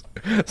controllers,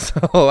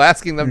 so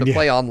asking them to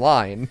play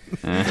online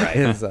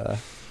is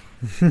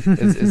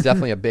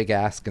definitely a big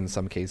ask in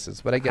some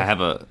cases. But I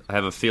have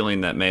a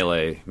feeling that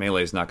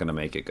Melee's not going to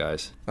make it,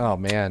 guys. Oh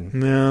man,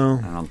 no,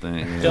 I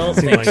don't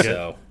think like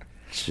so.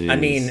 Jeez. I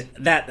mean,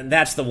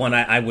 that's the one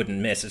I wouldn't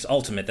miss. It's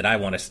Ultimate that I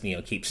want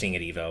to keep seeing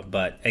at Evo.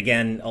 But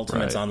again,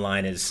 Ultimate's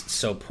online is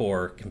so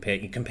poor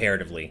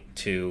comparatively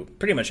to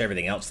pretty much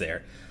everything else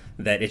there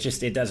that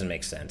it doesn't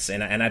make sense.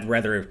 And I'd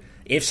rather,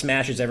 if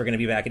Smash is ever going to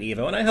be back at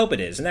Evo, and I hope it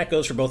is, and that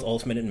goes for both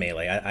Ultimate and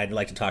Melee. I'd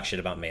like to talk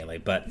shit about Melee,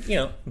 but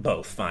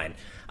both fine.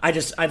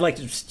 I'd like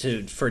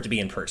for it to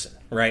be in person,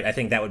 right? I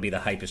think that would be the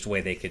hypest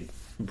way they could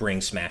bring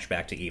Smash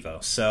back to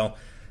Evo. So.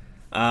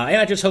 And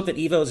I just hope that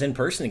Evo is in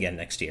person again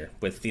next year,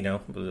 with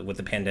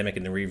the pandemic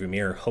in the rearview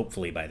mirror.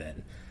 Hopefully by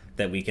then,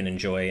 that we can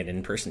enjoy an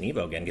in-person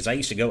Evo again. Because I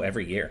used to go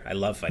every year. I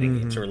love fighting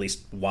games, or at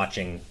least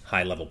watching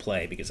high-level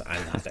play, because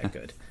I'm not that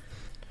good.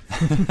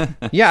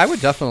 Yeah, I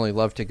would definitely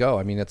love to go.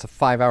 I mean, it's a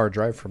 5-hour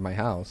drive from my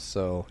house,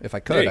 so if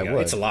I could, I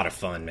would. It's a lot of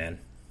fun, man.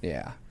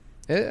 Yeah,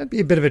 it'd be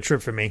a bit of a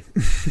trip for me.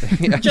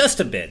 Just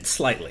a bit,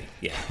 slightly.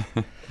 Yeah.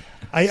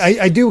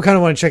 I do kind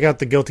of want to check out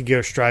the Guilty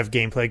Gear Strive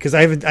gameplay, because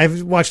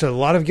I've watched a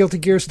lot of Guilty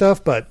Gear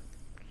stuff, but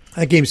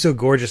that game's so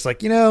gorgeous. Like,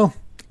 kind of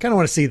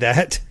want to see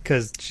that,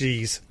 because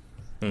geez.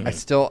 Mm-hmm.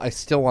 I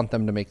still want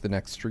them to make the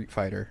next Street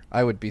Fighter.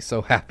 I would be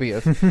so happy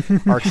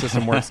if Arc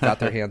System Works got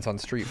their hands on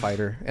Street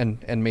Fighter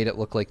and made it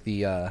look like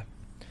the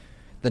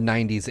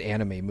 90s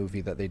anime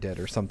movie that they did,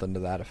 or something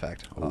to that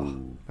effect.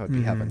 Oh, that would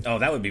be heaven. Oh,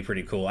 that would be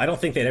pretty cool. I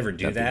don't think they'd ever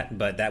do that,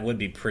 but that would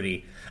be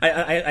pretty...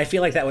 I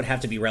feel like that would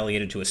have to be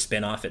relegated to a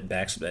spin-off at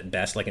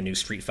best, like a new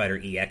Street Fighter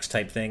EX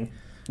type thing,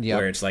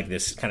 where it's like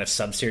this kind of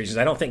sub-series.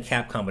 I don't think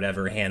Capcom would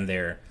ever hand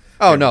their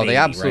no, baby, they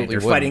absolutely right? Their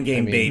wouldn't. fighting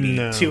game baby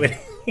to it.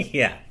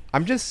 Yeah.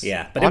 I'm just...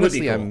 Yeah, but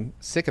honestly, it would be cool. I'm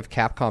sick of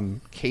Capcom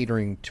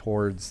catering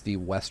towards the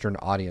Western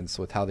audience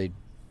with how they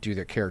do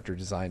their character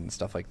design and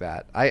stuff like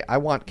that. I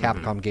want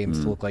Capcom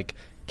games to look like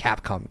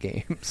Capcom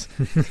games.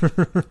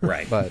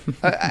 Right. But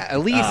at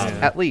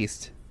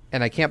least,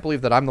 and I can't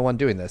believe that I'm the one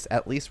doing this,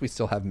 at least we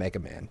still have Mega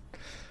Man.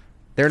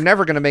 They're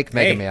never going to make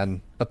Mega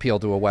Man appeal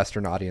to a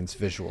Western audience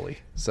visually.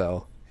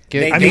 So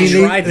They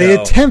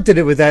attempted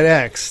it with that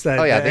X. That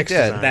they X did.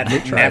 design.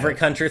 That Maverick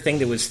Hunter thing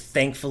that was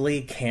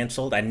thankfully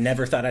canceled. I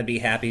never thought I'd be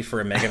happy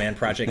for a Mega Man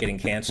project getting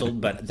canceled,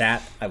 but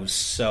that I was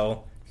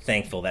so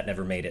thankful that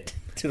never made it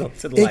to the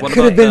It line.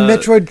 could have been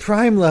Metroid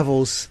Prime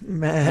levels,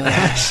 man.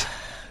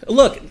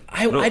 Look,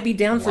 I'd be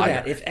down for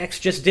that if X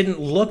just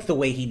didn't look the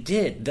way he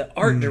did. The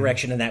art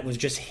direction in that was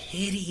just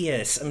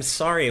hideous. I'm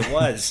sorry, it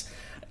was.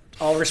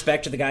 All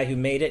respect to the guy who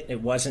made it.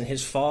 It wasn't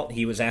his fault.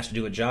 He was asked to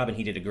do a job, and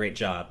he did a great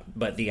job.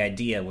 But the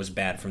idea was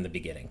bad from the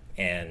beginning,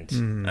 and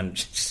I'm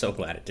just so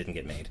glad it didn't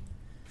get made.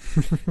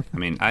 I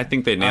mean, I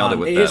think they nailed it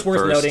with that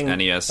first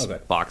NES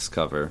box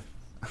cover.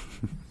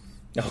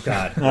 Oh,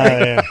 God.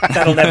 Yeah.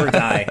 That'll never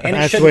die. And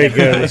That's it the way shouldn't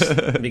it never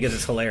goes. die because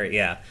it's hilarious.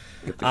 Yeah.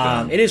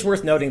 It is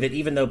worth noting that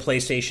even though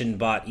PlayStation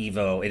bought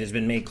EVO, it has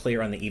been made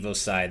clear on the EVO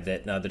side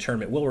that the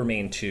tournament will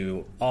remain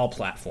to all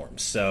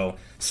platforms. So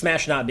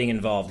Smash not being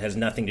involved has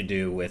nothing to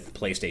do with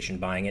PlayStation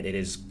buying it. It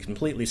is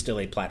completely still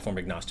a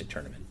platform-agnostic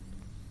tournament.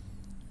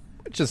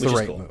 which is the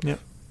right cool. move.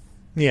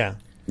 Yeah.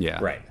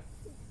 Right.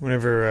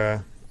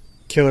 Whenever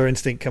Killer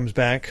Instinct comes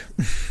back,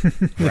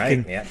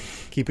 Right, yeah.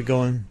 keep it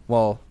going.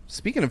 Well,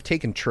 speaking of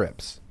taking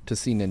trips to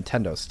see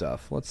Nintendo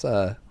stuff, let's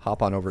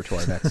hop on over to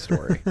our next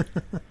story.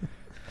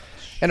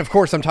 And of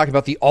course, I'm talking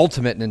about the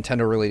ultimate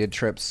Nintendo-related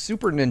trip,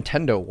 Super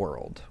Nintendo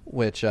World,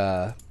 which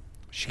Shigeru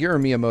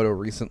Miyamoto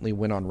recently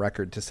went on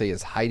record to say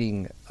is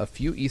hiding a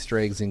few Easter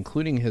eggs,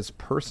 including his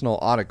personal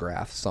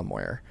autograph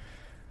somewhere.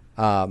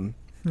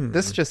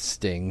 This just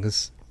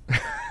stings.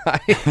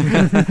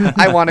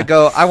 I want to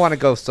go. I want to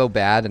go so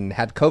bad. And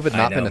had COVID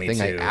not been a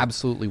thing, I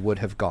absolutely would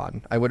have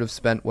gone. I would have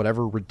spent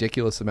whatever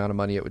ridiculous amount of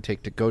money it would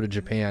take to go to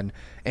Japan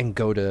and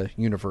go to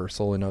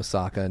Universal in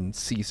Osaka and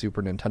see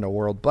Super Nintendo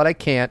World. But I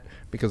can't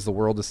because the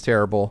world is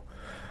terrible.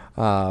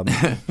 Now,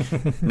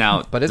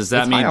 but does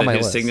that mean that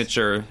his list.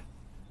 signature?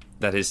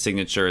 that his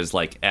signature is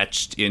like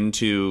etched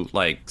into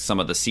like some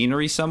of the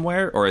scenery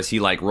somewhere, or is he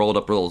like rolled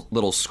up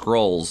little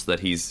scrolls that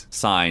he's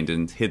signed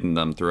and hidden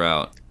them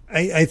throughout?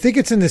 I think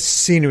it's in the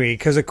scenery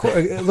because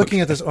looking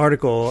at this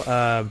article,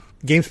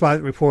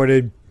 GameSpot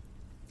reported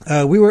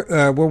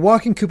we're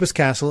walking Koopa's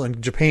castle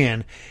in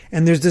Japan,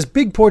 and there's this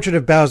big portrait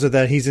of Bowser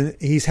that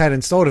he's had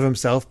installed of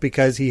himself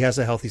because he has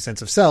a healthy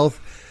sense of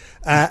self.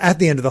 At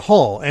the end of the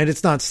hall, and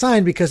it's not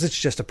signed because it's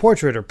just a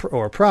portrait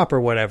or a prop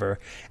or whatever.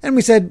 And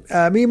we said,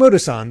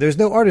 Miyamoto-san, there's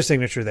no artist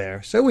signature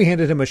there. So we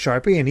handed him a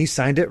Sharpie and he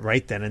signed it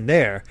right then and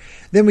there.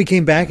 Then we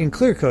came back and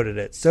clear-coated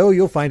it. So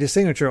you'll find his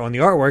signature on the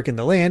artwork in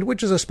the land,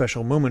 which is a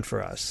special moment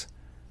for us.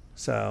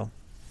 So.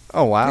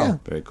 Oh, wow. Yeah.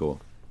 Very cool.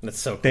 That's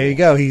so cool. There you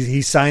go.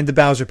 He signed the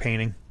Bowser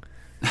painting.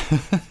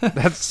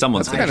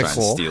 Someone's gonna kinda try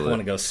cool. and steal I it.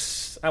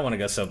 want to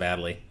go so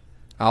badly.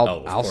 I'll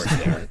of course steal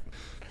they are. it.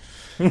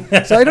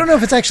 So I don't know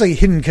if it's actually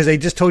hidden because they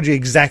just told you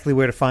exactly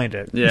where to find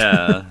it.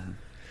 Yeah.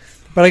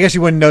 But I guess you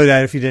wouldn't know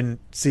that if you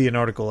didn't see an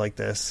article like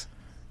this.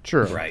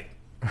 True. Right.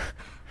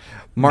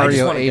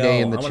 Mario wanna 8A go.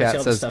 in the I wanna chat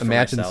tell the says, stuff for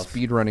 "Imagine myself."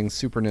 speedrunning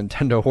Super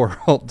Nintendo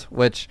World,"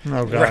 which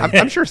Oh, God.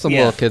 I'm sure some Yeah.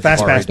 little kids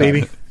Fast have pass,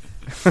 already baby. done.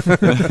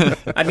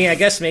 I mean, I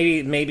guess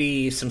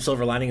maybe some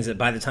silver lining is that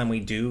by the time we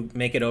do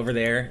make it over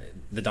there,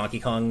 the Donkey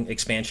Kong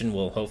expansion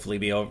will hopefully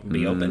be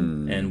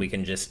open, and we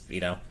can just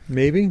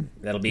Maybe.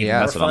 that'll be Yeah, more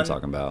That's what I'm fun.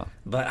 talking about.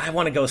 But I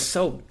want to go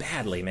so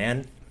badly,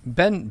 man.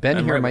 Ben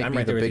I'm here right- might I'm be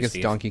right the there with you, biggest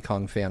Steve. Donkey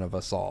Kong fan of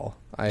us all.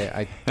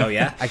 I Oh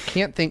yeah. I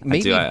can't think.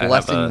 Maybe do. I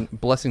have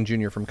Blessing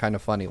Jr. from Kind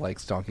of Funny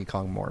likes Donkey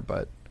Kong more,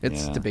 but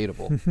it's Yeah.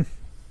 debatable. I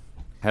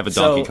have a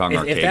So, Donkey Kong if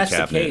arcade that's the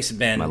cabinet case,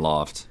 Ben- in my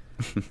loft.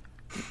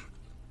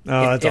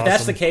 Oh, that's if awesome.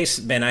 that's the case,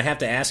 Ben, I have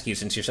to ask you,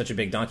 since you're such a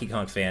big Donkey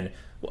Kong fan,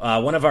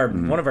 one of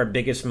our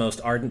biggest, most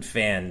ardent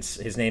fans.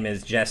 His name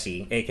is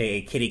Jesse,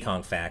 aka Kitty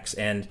Kong Facts,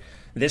 and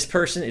this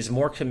person is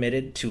more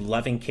committed to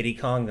loving Kitty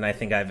Kong than I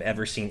think I've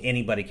ever seen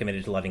anybody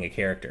committed to loving a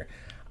character.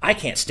 I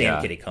can't stand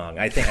Yeah. Kitty Kong.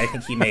 I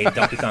think he made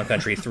Donkey Kong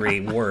Country 3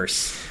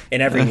 worse in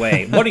every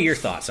way. What are your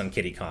thoughts on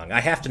Kitty Kong?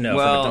 I have to know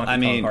Well, from a I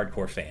Donkey mean- Kong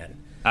hardcore fan.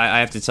 I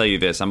have to tell you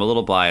this. I'm a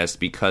little biased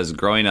because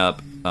growing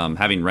up,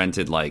 having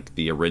rented like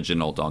the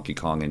original Donkey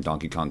Kong and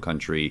Donkey Kong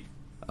Country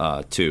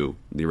 2,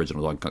 the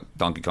original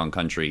Donkey Kong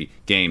Country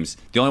games,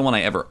 the only one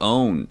I ever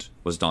owned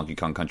was Donkey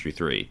Kong Country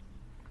 3.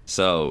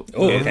 So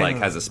it like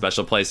has a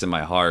special place in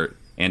my heart.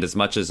 And as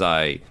much as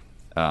I,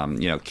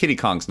 Kitty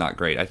Kong's not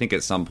great. I think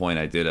at some point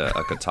I did a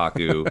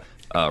Kotaku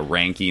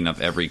ranking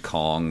of every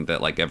Kong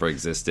that like ever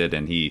existed,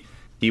 and he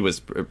was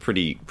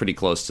pretty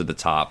close to the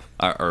top,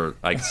 or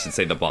I should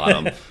say the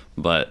bottom.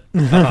 But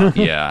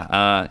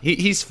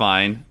he's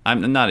fine.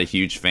 I'm not a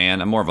huge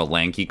fan. I'm more of a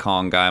Lanky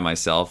Kong guy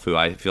myself, who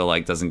I feel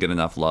like doesn't get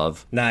enough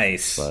love.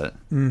 Nice. But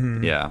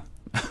yeah,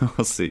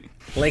 we'll see.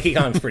 Lanky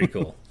Kong's pretty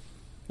cool.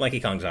 Lanky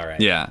Kong's all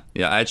right. Yeah.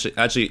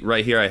 Actually,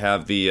 right here I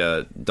have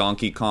the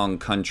Donkey Kong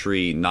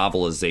Country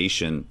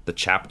novelization, the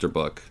chapter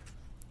book.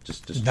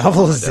 Just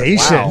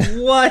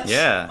Novelization. What?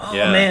 Yeah, Oh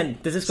yeah. man,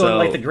 does this go into So,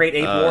 like the Great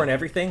Ape War and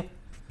everything?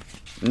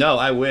 No,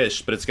 I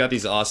wish, but it's got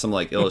these awesome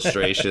like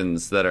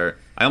illustrations that are.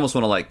 I almost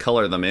want to like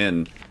color them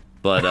in,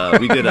 but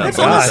we did a bonus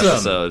awesome.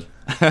 episode.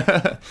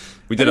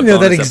 We did a didn't know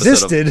that bonus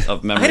episode existed.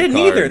 of Memory I didn't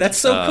Card. either. That's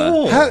so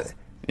cool. How,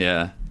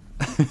 Yeah.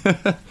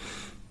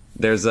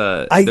 There's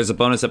a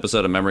bonus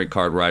episode of Memory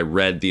Card where I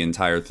read the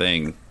entire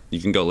thing.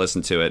 You can go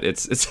listen to it.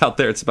 It's out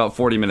there. It's about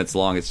 40 minutes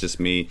long. It's just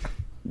me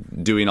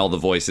doing all the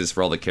voices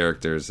for all the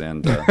characters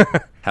and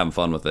having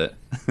fun with it.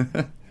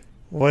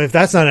 well, if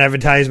that's not an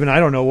advertisement, I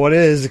don't know what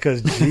is,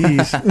 because,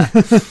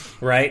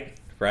 jeez.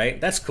 Right.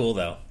 That's cool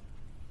though.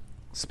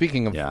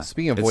 Speaking of It's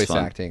voice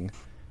fun. acting,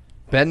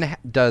 Ben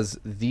does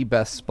the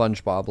best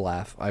SpongeBob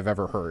laugh I've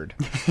ever heard.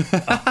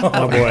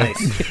 Oh, boy.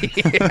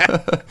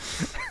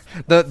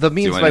 The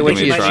means wanna by give which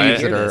me he a try?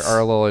 achieves it Hear this. are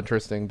a little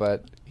interesting,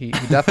 but he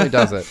definitely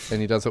does it, and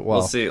he does it well.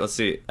 Let's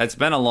see. It's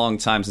been a long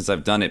time since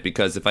I've done it,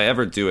 because if I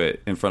ever do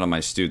it in front of my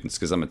students,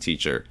 because I'm a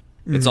teacher,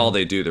 it's all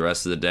they do the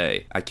rest of the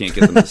day. I can't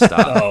get them to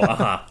stop.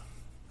 Oh,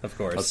 Of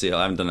course. Let's see.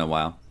 I haven't done it in a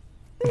while.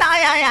 Wow.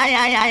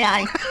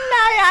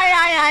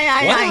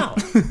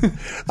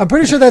 I'm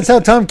pretty sure that's how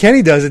Tom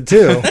Kenny does it,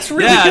 too. That's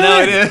really Yeah, good.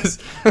 no, it is.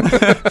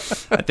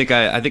 I think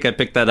I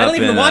picked that I up don't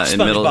even in, watch in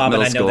middle SpongeBob,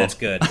 and I school. know that's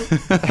good.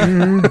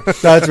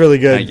 That's really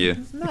good. Thank you.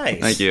 Nice.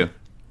 Thank you.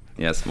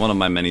 Yes, one of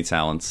my many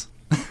talents.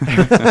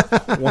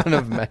 One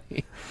of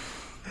many.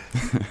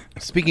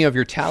 Speaking of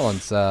your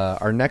talents,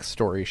 our next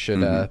story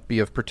should be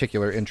of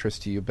particular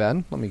interest to you,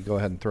 Ben. Let me go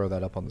ahead and throw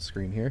that up on the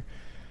screen here.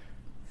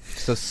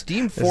 So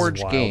Steam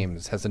Forge wild.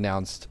 Games has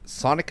announced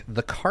Sonic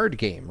the Card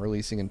Game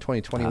releasing in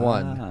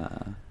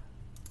 2021.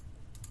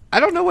 I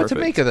don't know what to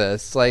Perfect. make of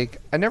this.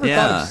 Like, I never thought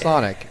Yeah. of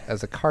Sonic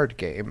as a card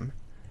game.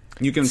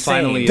 You can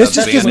Same. finally. This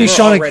just gives me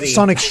We're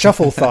Sonic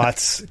Shuffle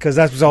thoughts, because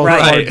that was all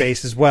Right.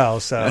 card-based as well,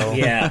 so...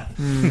 Yeah.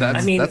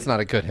 That's, I mean- that's not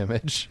a good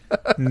image.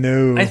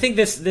 No. I think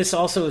this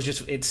also is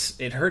just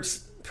it hurts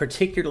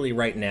particularly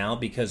right now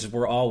because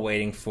we're all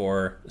waiting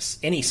for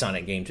any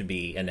Sonic game to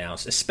be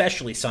announced,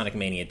 especially Sonic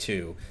Mania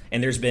 2,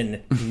 and there's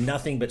been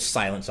nothing but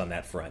silence on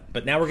that front.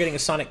 But now we're getting a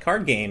Sonic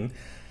card game.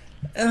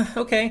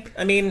 Okay.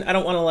 I mean, I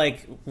don't want to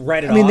like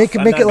write it off. I mean, they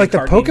could I'm make not it a like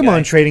big the card game guy.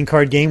 Pokemon trading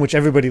card game, which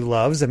everybody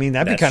loves. I mean,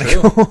 that'd be That's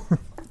kind of true. cool.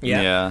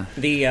 Yeah.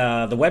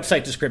 Yeah. The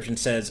website description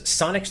says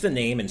Sonic's the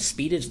name and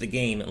Speed is the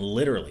game,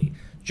 literally.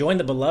 Join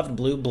the beloved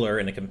Blue Blur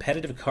in a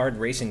competitive card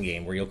racing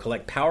game where you'll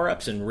collect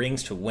power-ups and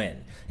rings to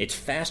win. It's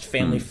fast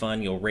family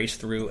fun you'll race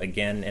through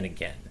again and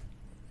again.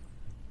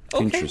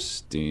 Okay.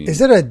 Interesting.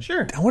 Is it a?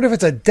 Sure. I wonder if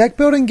it's a deck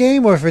building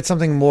game or if it's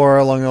something more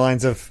along the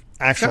lines of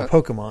actual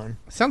Pokemon.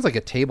 Sounds like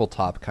a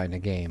tabletop kind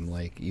of game,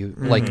 like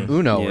like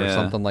Uno or Yeah.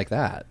 something like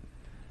that,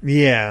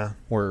 Yeah.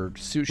 or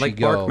Sushi Like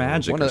Go, Bark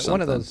Magic one or of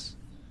something. those.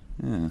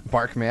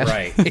 Bark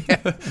Magic,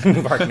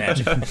 Right. Bark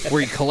Magic.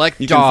 where you collect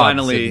You can dogs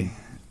finally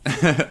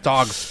and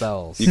dog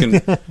spells. you can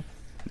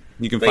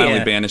finally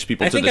yeah, banish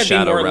people I to think the I'd be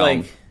Shadow more Realm,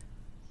 like-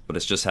 but it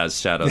just has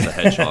Shadow the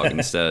Hedgehog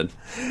instead.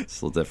 It's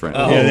a little different.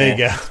 Oh. Yeah, there you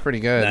go. Pretty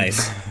good.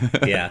 Nice.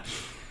 Yeah.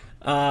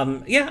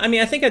 Yeah, I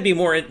mean, I think I'd be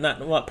more,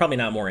 probably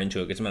not more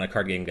into it because I'm not a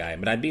card game guy,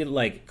 but I'd be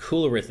like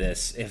cooler with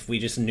this if we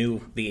just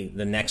knew the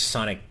next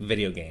Sonic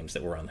video games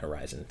that were on the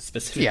horizon,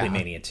 specifically Yeah.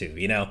 Mania 2,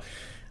 you know?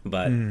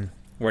 But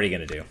what are you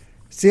going to do?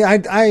 See,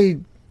 I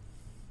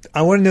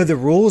want to know the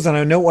rules, and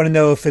I don't want to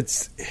know if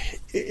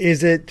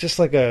is it just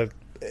like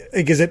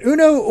is it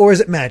Uno or is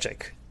it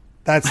Magic?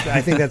 I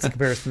think that's the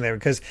comparison there,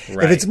 because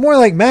Right. if it's more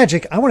like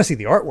Magic, I want to see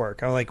the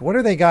artwork. I'm like, what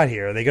do they got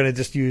here? Are they going to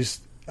just use,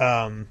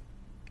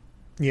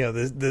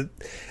 the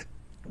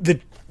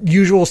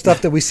usual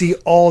stuff that we see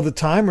all the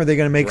time, or are they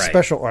going to make Right.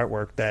 special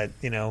artwork that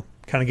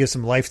kind of gives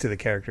some life to the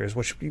characters,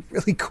 which would be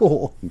really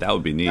cool. That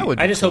would be neat. That would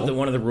I be just cool. hope that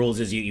one of the rules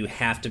is you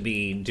have to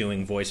be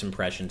doing voice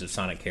impressions of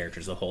Sonic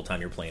characters the whole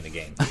time you're playing the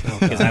game.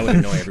 Because I would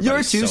annoy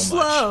everybody so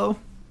much.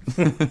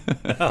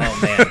 Oh,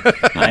 man.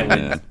 I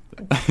would.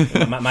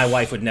 My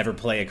wife would never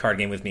play a card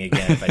game with me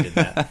again if I did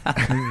that.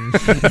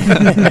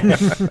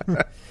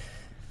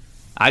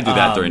 I do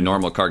that during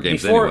normal card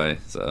games before- anyway.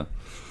 So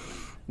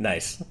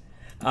Nice.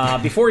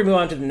 Before we move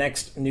on to the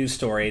next news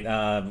story,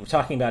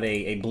 talking about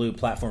a blue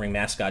platforming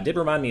mascot did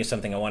remind me of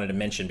something I wanted to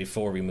mention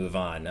before we move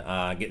on.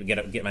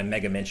 Get my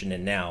mega mention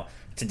in now.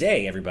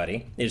 Today,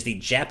 everybody, is the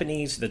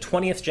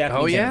 20th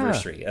Japanese yeah.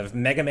 anniversary of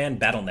Mega Man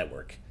Battle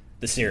Network,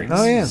 the series.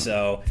 Oh, yeah.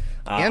 So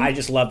And- I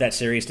just love that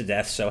series to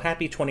death. So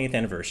happy 20th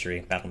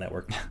anniversary, Battle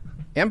Network.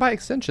 And by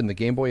extension, the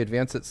Game Boy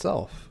Advance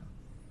itself.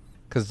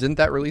 Because didn't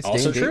that release Also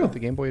day and date true. with the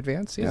Game Boy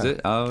Advance? Yeah. is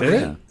it? Oh Did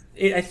it?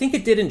 yeah. I think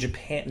it did in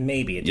Japan.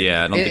 Maybe it did.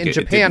 Yeah, I don't think In it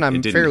Japan, didn't- it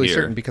I'm didn't fairly here.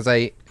 certain because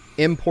I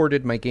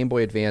imported my Game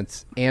Boy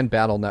Advance and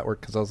Battle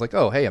Network because I was like,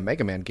 oh, hey, a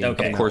Mega Man game. Okay.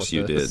 coming Of out course with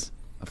you this. did.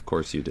 Of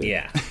course you did.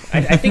 Yeah,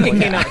 I think it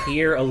came out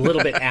here a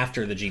little bit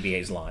after the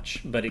GBA's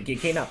launch, but it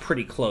came out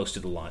pretty close to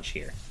the launch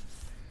here.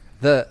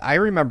 I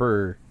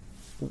remember,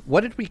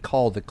 what did we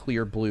call the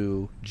clear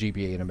blue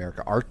GBA in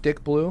America?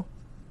 Arctic blue?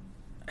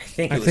 I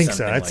think I it was think so.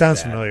 something That like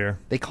sounds that. familiar.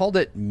 They called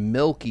it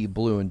milky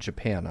blue in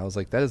Japan. I was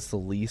like, that is the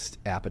least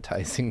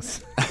appetizing.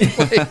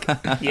 Like,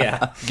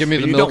 Yeah, give me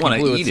the But you don't milky wanna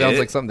blue. It eat sounds it.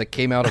 like something that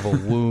came out of a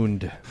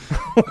wound.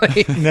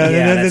 Like, No,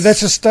 Yeah, no,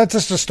 that's just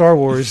a Star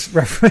Wars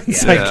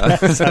reference. Yeah. I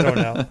guess. I don't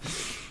know.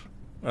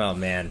 oh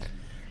man.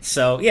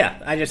 So yeah,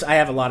 I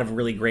have a lot of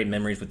really great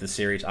memories with the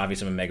series.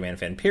 Obviously, I'm a Mega Man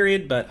fan,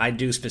 period. But I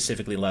do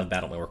specifically love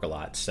Battle Network a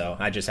lot. So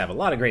I just have a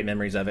lot of great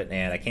memories of it,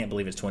 and I can't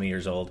believe it's 20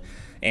 years old.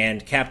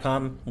 And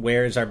Capcom,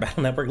 where's our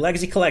Battle Network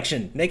Legacy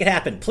Collection? Make it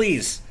happen,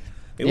 please.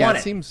 We yeah,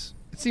 want it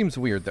seems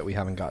weird that we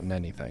haven't gotten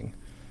anything.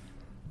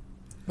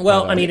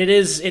 Well, I mean,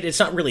 it's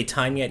not really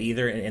time yet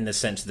either, in the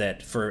sense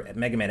that for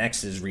Mega Man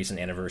X's recent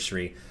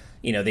anniversary,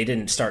 they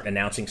didn't start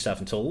announcing stuff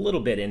until a little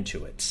bit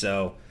into it.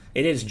 So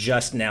it is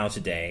just now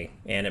today,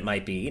 and it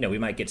might be, we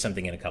might get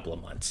something in a couple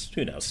of months.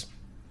 Who knows?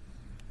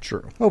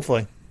 True.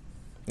 Hopefully.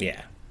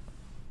 Yeah.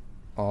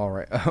 All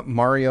right.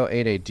 Mario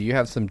 88, do you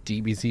have some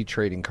DBZ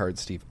trading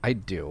cards, Steve? I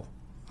do.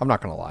 I'm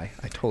not going to lie.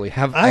 I totally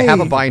have. I have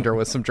a binder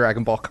with some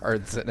Dragon Ball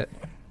cards in it.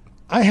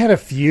 I had a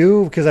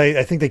few because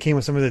I think they came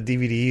with some of the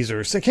DVDs, or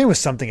it came with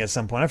something at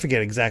some point. I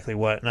forget exactly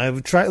what. And I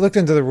looked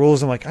into the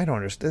rules. I'm like, I don't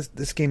understand.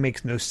 This game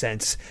makes no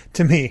sense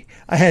to me.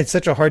 I had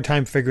such a hard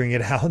time figuring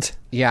it out.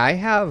 Yeah, I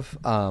have.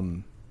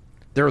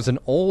 There was an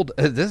old.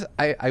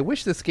 I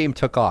wish this game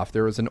took off.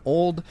 There was an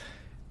old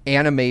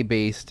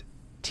anime-based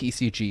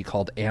TCG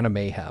called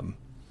Animehem,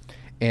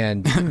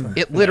 and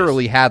it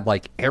literally had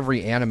like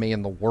every anime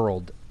in the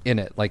world in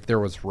it. Like there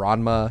was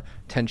Ranma,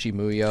 Tenchi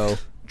Muyo,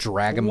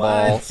 Dragon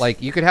Ball. What?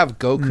 Like you could have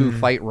Goku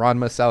fight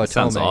Ranma sounds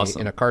Saotome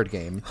awesome. in a card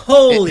game.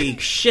 Holy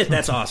shit,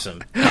 that's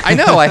awesome. I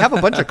know. I have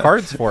a bunch of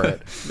cards for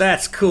it.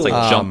 That's cool. It's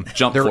like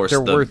Jump they're Force,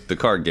 worth- the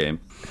card game.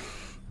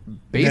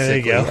 Basically, There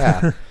you go.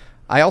 yeah.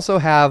 I also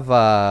have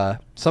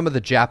some of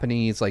the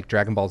Japanese like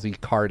Dragon Ball Z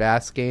card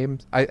ass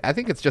games. I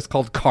think it's just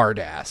called card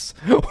ass.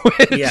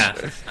 which- Yeah,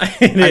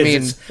 I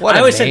mean, what I a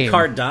always name. said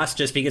card DOS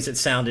just because it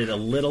sounded a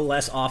little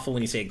less awful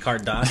when you say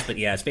card DOS, but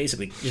yeah, it's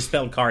basically just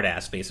spelled card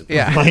ass, basically.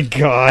 Yeah. My I have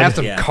God.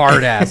 some Yeah.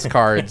 card ass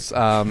cards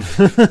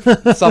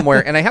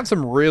somewhere, and I have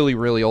some really,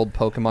 really old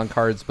Pokemon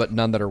cards, but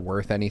none that are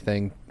worth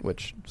anything.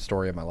 Which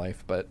story of my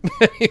life? But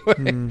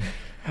anyway,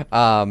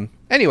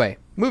 anyway,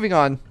 moving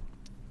on.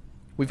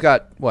 we've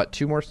got what,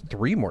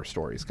 three more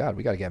stories. God,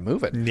 we got to get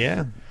moving.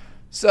 Yeah.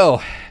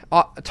 So,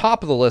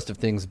 top of the list of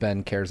things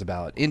Ben cares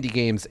about: indie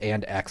games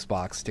and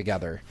Xbox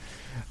together.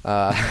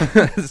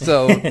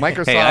 So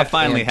Microsoft. Hey, I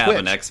finally and have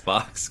an Twitch.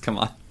 Xbox. Come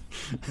on.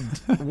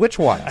 Which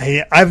one?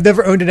 I've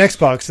never owned an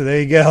Xbox, so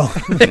there you go.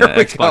 Yeah,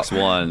 Xbox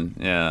One.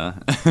 Yeah.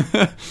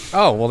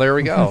 Oh, well, there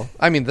we go.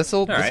 I mean, this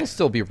will right.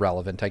 still be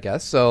relevant, I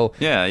guess. So,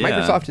 Yeah.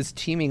 Microsoft is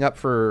teaming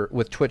up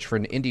with Twitch for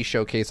an indie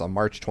showcase on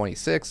March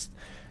 26th.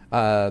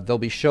 They'll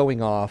be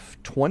showing off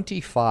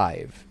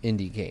 25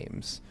 indie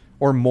games,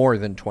 or more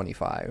than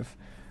 25.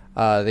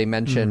 They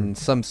mention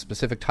some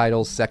specific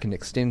titles: Second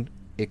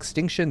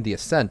Extinction, The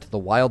Ascent, The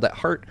Wild at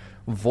Heart,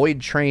 Void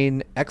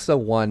Train, Exo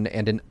 1,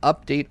 and an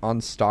update on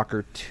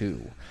Stalker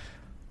 2.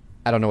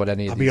 I don't know what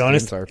any of I'll these be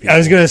honest. games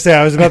are.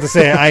 I was about to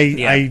say,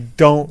 Yeah. I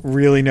don't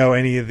really know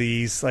any of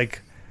these.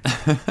 Like,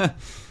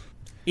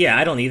 Yeah,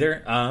 I don't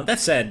either. That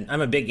said,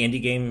 I'm a big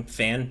indie game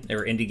fan,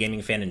 or indie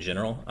gaming fan in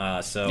general.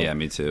 So Yeah,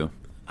 me too.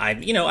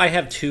 I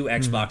have two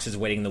Xboxes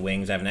waiting in the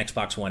wings. I have an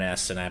Xbox One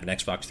S and I have an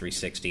Xbox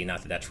 360.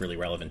 Not that that's really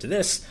relevant to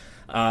this,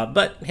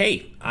 but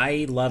hey,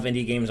 I love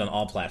indie games on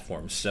all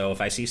platforms. So if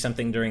I see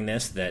something during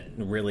this that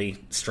really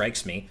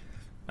strikes me,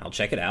 I'll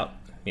check it out.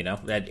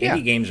 That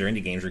indie games are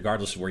indie games,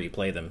 regardless of where you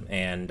play them.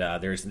 And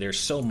there's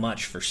so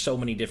much for so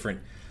many different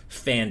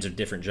fans of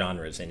different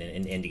genres in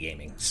indie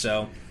gaming.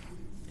 So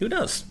who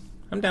knows?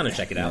 I'm down to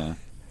check it out.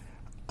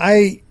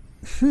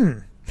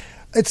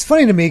 It's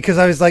funny to me because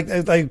I was like,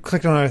 I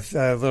clicked on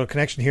a little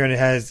connection here, and it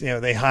has,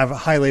 they have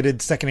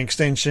highlighted Second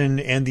Extinction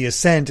and The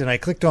Ascent, and I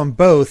clicked on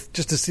both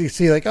just to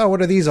see like, oh,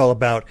 what are these all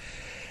about?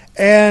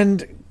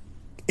 And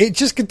it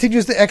just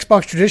continues the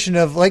Xbox tradition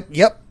of like,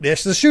 yep,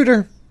 this is a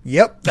shooter.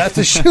 Yep, that's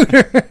a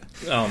shooter.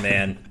 Oh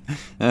man.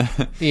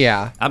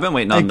 Yeah. I've been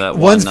waiting on that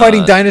one. One's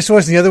fighting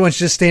dinosaurs, and the other one's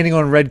just standing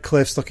on red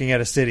cliffs looking at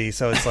a city.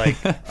 So it's like,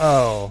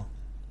 oh.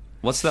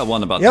 What's that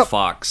one about Yep. the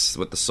fox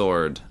with the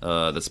sword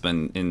that's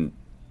been in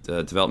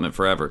development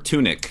forever?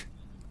 Tunic.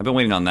 I've been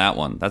waiting on that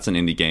one. That's an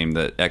indie game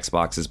that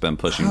Xbox has been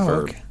pushing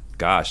for,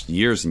 gosh,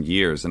 years and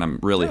years, and I'm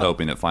really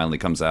hoping it finally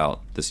comes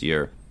out this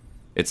year.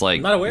 It's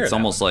like, not aware of it's that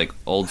almost like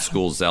old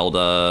school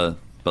Zelda,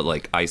 but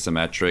like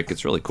isometric.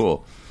 It's really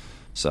cool.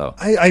 So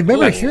I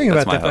remember Ooh, hearing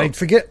that's about my that, but I hope.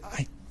 forget.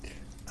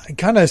 I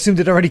kind of assumed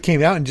it already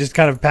came out and just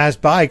kind of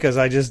passed by because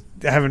I just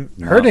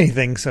haven't heard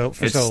anything for it's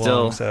so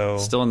still long. So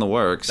still in the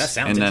works. That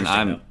sounds and then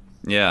interesting,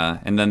 yeah,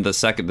 and then the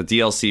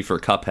DLC for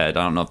Cuphead. I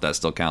don't know if that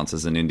still counts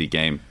as an indie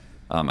game.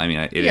 I mean,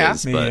 it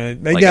is, Yeah. but yeah,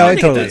 like, yeah, I it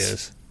think totally that's-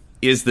 is.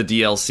 Is the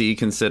DLC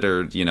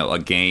considered, a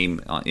game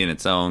in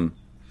its own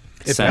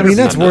sense? I mean,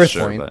 that's I'm not worth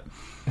sure, point.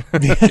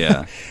 but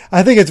yeah.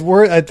 I think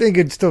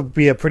it'd still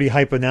be a pretty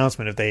hype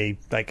announcement if they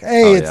like,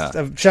 hey, it's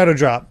a shadow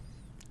drop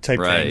type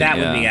Right. thing. That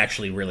would Yeah. be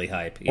actually really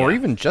hype. Or Yeah.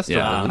 even just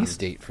Yeah. a release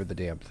date for the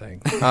damn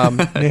thing.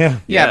 Yeah.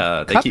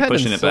 Yeah, they keep Cuphead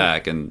pushing and it Silk-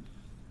 back, and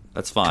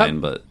that's fine,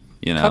 but,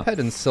 Cuphead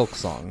and Silk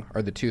Song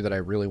are the two that I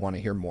really want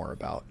to hear more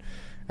about.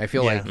 I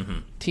feel Yeah. like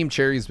Team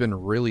Cherry's been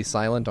really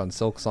silent on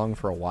Silk Song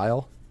for a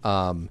while,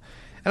 and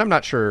I'm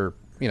not sure,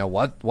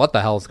 what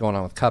the hell is going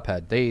on with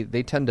Cuphead.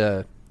 They tend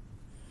to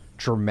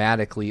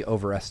dramatically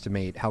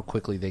overestimate how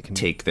quickly they can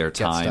Take their get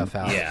time. stuff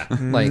out. Yeah.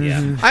 Like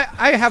Yeah.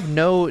 I have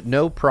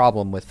no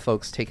problem with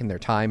folks taking their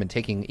time and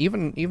taking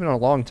even a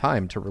long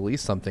time to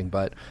release something,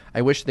 but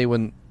I wish they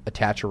wouldn't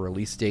attach a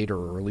release date or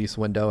a release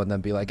window and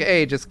then be like,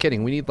 hey, just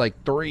kidding, we need like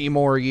 3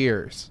 more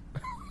years.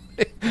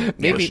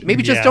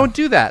 maybe just Yeah. don't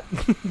do that.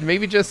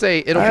 Maybe just say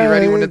it'll be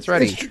ready when it's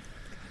ready.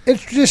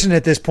 It's tradition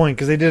at this point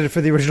because they did it for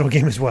the original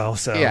game as well.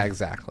 So Yeah,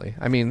 exactly.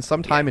 I mean,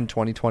 sometime in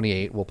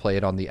 2028 we'll play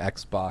it on the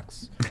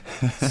Xbox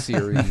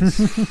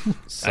Series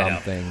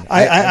something.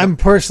 I'm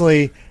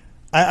personally,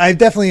 I've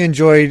definitely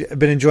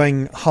been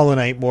enjoying Hollow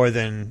Knight more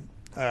than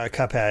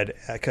Cuphead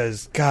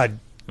because God,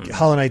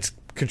 Hollow Knight's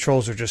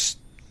controls are just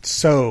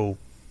so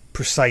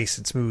precise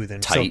and smooth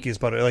and Tight. silky as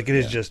butter. Like it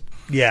is just,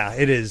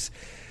 it is.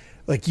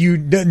 Like you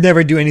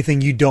never do anything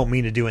you don't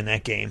mean to do in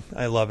that game.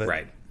 I love it.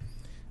 Right.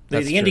 The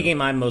That's indie true.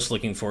 game I'm most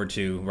looking forward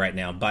to right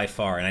now, by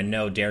far, and I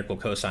know Derek will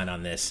co-sign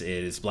on this,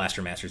 is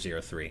Blaster Master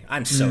 03.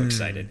 I'm so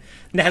excited.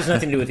 And it has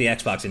nothing to do with the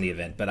Xbox indie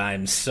event, but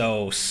I'm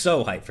so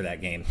hyped for that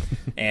game.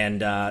 And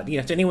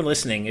to anyone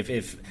listening,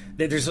 if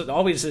there's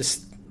always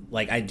this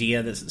like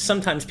idea that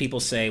sometimes people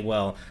say,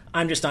 well,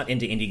 I'm just not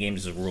into indie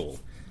games as a rule.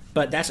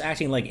 But that's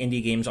acting like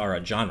indie games are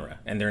a genre,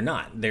 and they're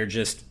not. They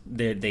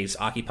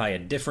occupy a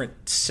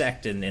different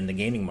sect in the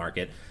gaming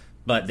market,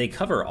 but they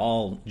cover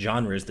all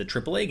genres that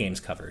AAA games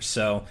cover.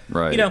 So,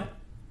 Right.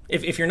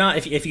 if you're not,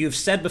 if you've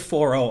said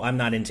before, oh, I'm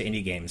not into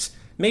indie games,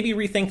 maybe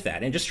rethink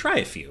that and just try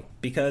a few,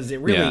 because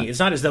it really it's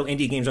not as though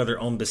indie games are their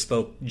own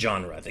bespoke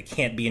genre that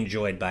can't be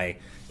enjoyed by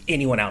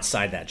anyone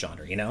outside that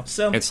genre.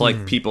 So It's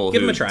like people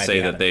Give 'em who a try if say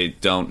you that haven't. they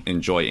don't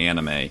enjoy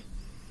anime.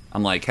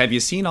 I'm like, have you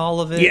seen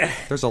all of it? Yeah.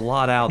 There's a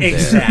lot out there.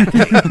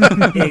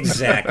 exactly,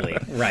 exactly,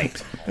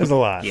 right, There's a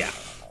lot. yeah.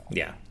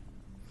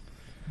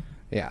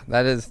 Yeah,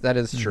 that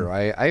is true.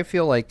 I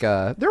feel like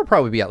there will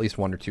probably be at least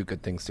 1 or 2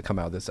 good things to come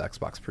out of this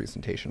Xbox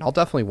presentation. I'll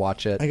definitely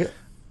watch it.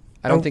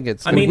 I don't think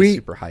it's going to be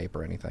super hype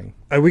or anything.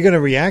 Are we going to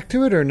react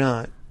to it or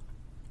not?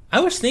 I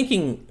was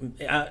thinking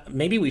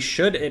maybe we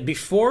should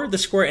before the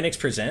Square Enix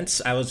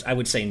Presents. I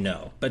would say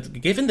no, but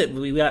given that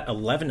we got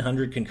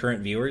 1,100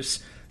 concurrent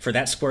viewers for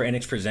that Square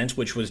Enix Presents,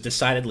 which was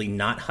decidedly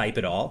not hype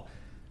at all,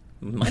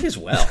 might as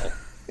well.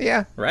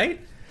 Yeah. Right.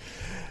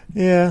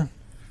 Yeah.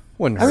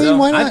 Wouldn't I hurt. mean,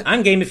 why not?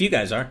 I'm game if you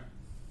guys are.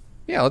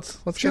 Yeah, let's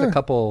Sure. get a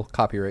couple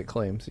copyright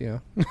claims.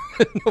 No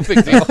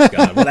big deal.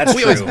 God, well, that's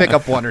We true. always pick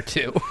up one or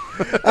two.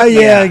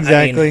 Yeah, I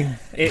exactly. mean,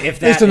 if There's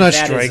that, still if no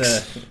that strikes.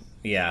 is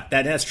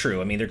that's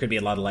true. I mean, there could be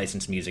a lot of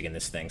licensed music in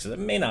this thing, so it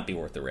may not be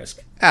worth the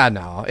risk.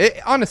 No.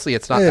 Honestly,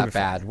 it's not Yeah, that it'll be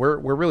bad. We're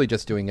really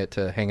just doing it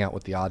to hang out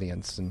with the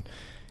audience, and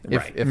if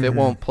Right. it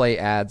won't play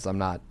ads, I'm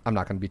not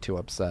going to be too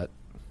upset.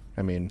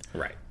 I mean,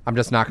 Right. I'm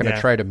just not going to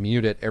Yeah. try to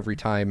mute it every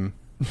time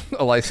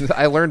a license.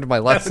 I learned my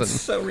lesson. That's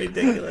so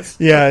ridiculous.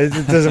 Yeah,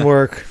 it doesn't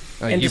work.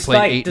 And You despite-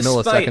 played 8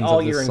 despite milliseconds all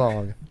of this your-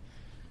 song.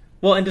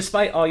 Well, and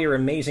despite all your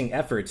amazing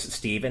efforts,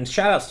 Steve, and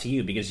shout-outs to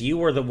you, because you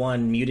were the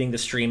one muting the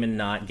stream and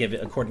not give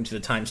it according to the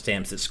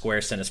timestamps that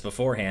Square sent us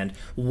beforehand,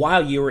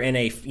 while you were in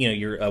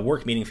your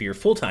work meeting for your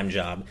full-time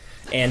job.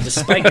 And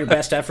despite your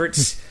best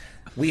efforts,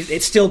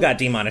 it still got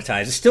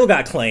demonetized. It still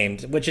got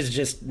claimed, which is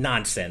just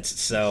nonsense.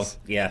 So,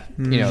 yeah.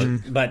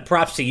 But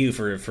props to you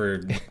for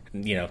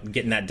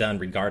getting that done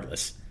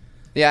regardless.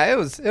 Yeah,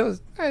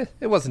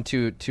 it wasn't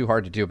too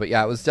hard to do, but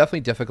yeah, it was definitely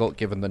difficult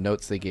given the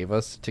notes they gave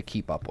us to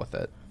keep up with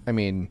it. I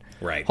mean,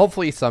 Right.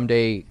 Hopefully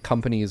someday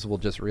companies will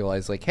just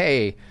realize, like,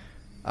 hey,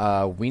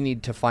 we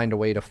need to find a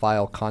way to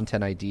file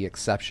Content ID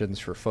exceptions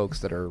for folks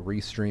that are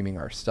restreaming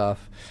our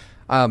stuff.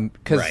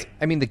 Because, Right.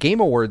 I mean, the Game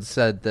Awards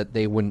said that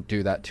they wouldn't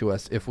do that to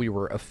us if we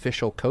were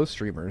official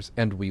co-streamers,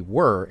 and we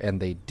were, and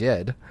they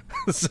did.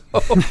 So,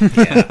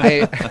 they're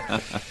like,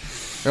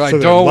 So they're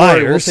don't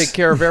worry, we'll liars." take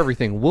care of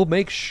everything. We'll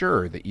make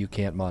sure that you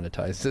can't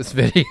monetize this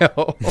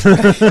video.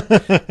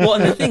 Well,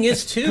 and the thing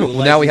is, too,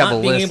 like, Now we have a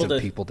not being list able of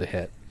to, people to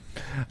hit.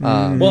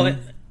 Well,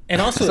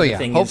 and also So the yeah,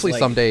 thing hopefully is, like,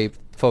 someday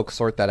folks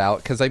sort that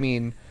out. Because I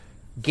mean,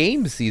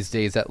 games these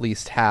days at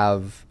least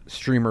have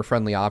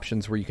streamer-friendly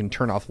options where you can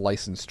turn off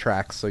licensed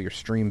tracks so your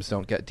streams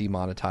don't get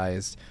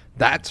demonetized.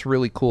 That's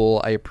really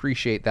cool. I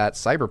appreciate that.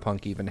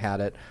 Cyberpunk even had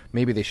it.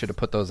 Maybe they should have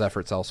put those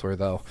efforts elsewhere,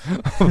 though.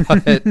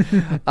 But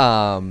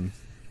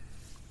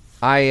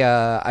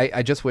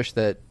I just wish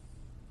that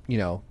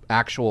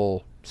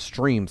actual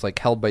streams like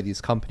held by these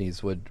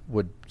companies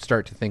would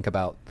start to think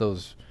about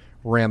those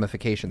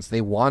ramifications.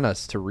 They want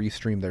us to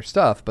restream their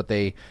stuff, but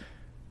they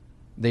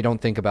don't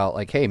think about,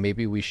 like, hey,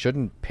 maybe we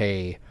shouldn't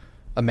pay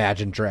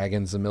Imagine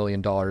Dragons $1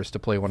 million to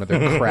play one of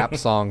their crap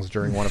songs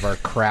during one of our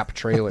crap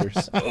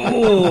trailers.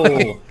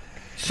 Oh,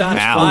 shots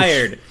Ouch.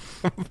 fired.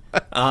 Listen,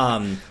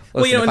 and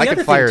if the I other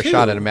could fire a thing,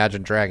 shot too- at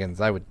Imagine Dragons,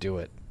 I would do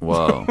it.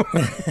 Whoa.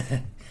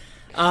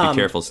 Be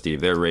careful, Steve.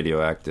 They're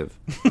radioactive.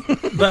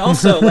 But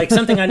also, like,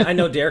 something I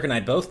know Derek and I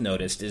both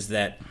noticed is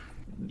that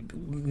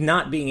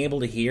not being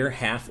able to hear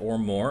half or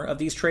more of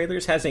these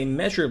trailers has a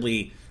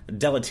measurably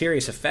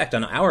deleterious effect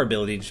on our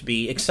ability to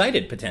be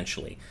excited,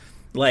 potentially.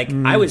 Like,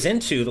 I was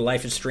into the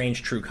Life is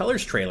Strange True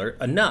Colors trailer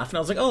enough, and I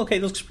was like, oh, okay,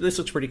 this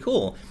looks pretty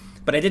cool.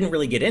 But I didn't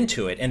really get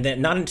into it, and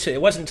then it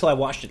wasn't until I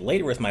watched it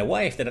later with my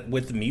wife, that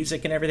with the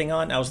music and everything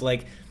on, I was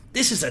like,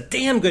 this is a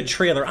damn good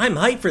trailer. I'm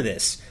hyped for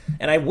this.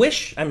 And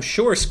I'm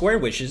sure Square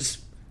wishes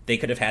they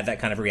could have had that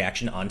kind of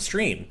reaction on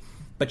stream.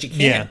 But you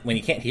can't Yeah. when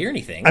you can't hear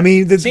anything. I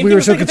mean, Same we thing were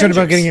with, so like, concerned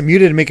about Avengers. getting it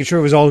muted and making sure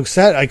it was all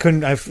set.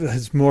 I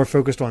was more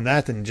focused on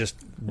that than just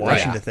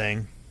watching Right. the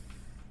thing.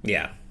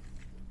 Yeah,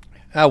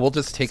 We'll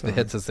just take the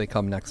hits as they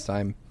come next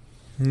time.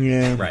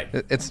 Yeah. right.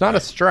 It's not a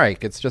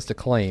strike, it's just a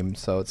claim,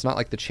 so it's not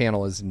like the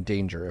channel is in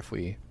danger if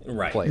we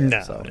Right. play it.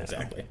 No, so.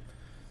 Exactly.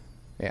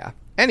 Yeah.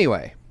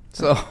 Anyway,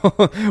 so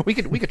we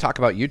could talk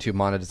about YouTube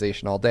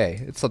monetization all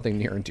day. It's something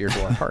near and dear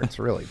to our hearts,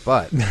 really.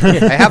 But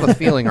I have a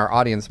feeling our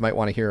audience might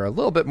want to hear a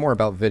little bit more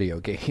about video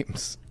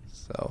games.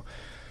 So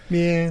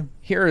Yeah.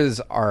 here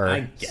is I our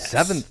guess.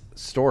 7th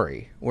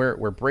story. We're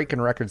breaking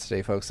records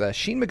today, folks.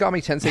 Shin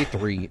Megami Tensei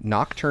 3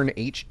 Nocturne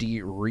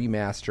HD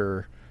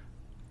Remaster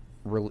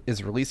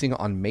is releasing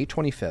on May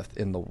 25th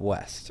in the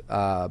West.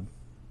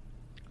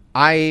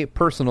 I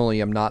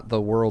personally am not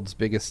the world's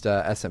biggest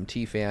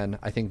SMT fan.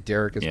 I think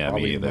Derek is Yeah, me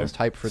probably the either. most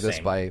hyped for this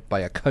Same. by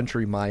a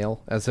country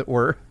mile, as it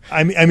were.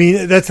 I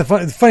mean, that's the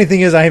funny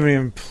thing is I haven't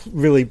even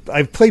really.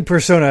 I've played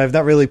Persona. I've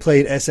not really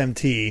played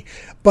SMT,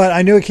 but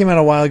I knew it came out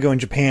a while ago in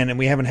Japan, and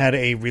we haven't had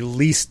a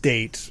release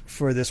date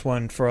for this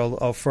one for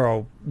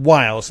a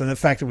while. So the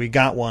fact that we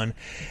got one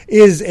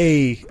is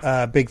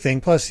a big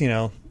thing. Plus,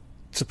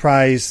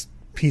 surprise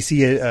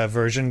PC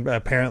version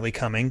apparently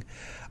coming.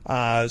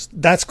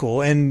 That's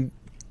cool, and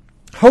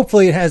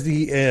hopefully it has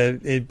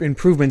the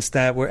improvements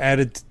that were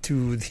added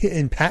to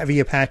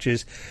via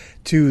patches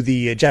to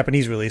the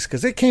Japanese release,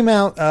 because it came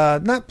out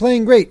not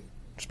playing great,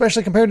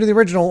 especially compared to the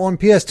original on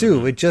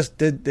PS2. It just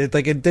did it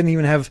didn't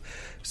even have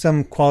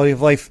some quality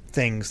of life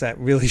things that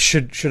really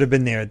should have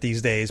been there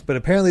these days. But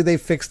apparently they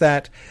fixed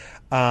that.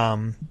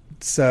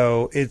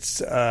 So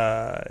it's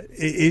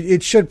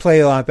it should play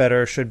a lot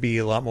better, should be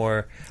a lot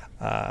more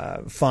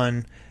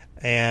fun.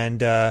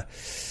 And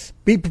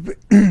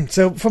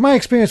so, from my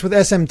experience with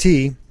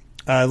SMT,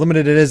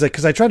 limited it is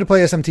because I tried to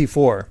play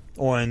SMT4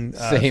 on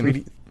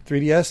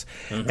 3DS,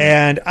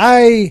 and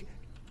I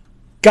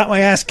got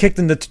my ass kicked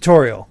in the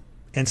tutorial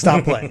and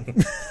stopped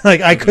playing.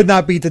 Like, I could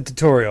not beat the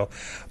tutorial.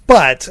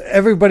 But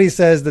everybody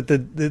says that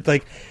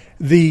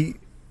the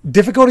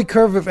difficulty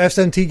curve of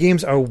SMT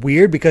games are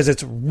weird because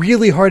it's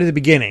really hard at the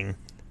beginning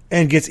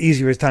and gets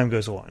easier as time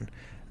goes on.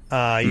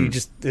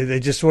 They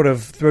just sort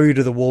of throw you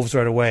to the wolves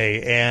right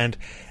away. And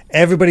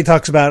everybody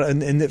talks about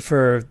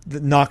for the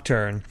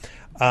Nocturne,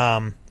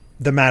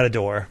 the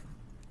Matador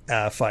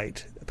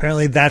fight.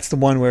 Apparently, that's the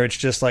one where it's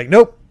just like,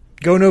 nope,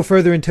 go no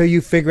further until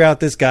you figure out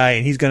this guy,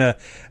 and he's gonna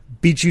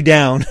beat you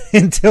down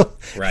until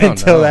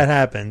that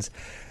happens.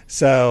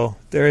 So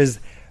there is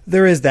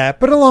that.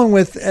 But along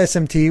with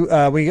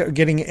SMT, we are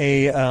getting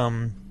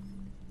a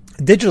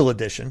digital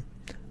edition,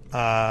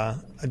 a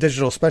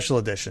digital special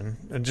edition,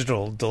 a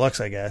digital deluxe,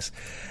 I guess.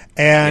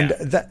 And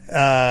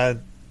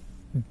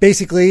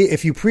basically,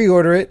 if you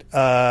pre-order it,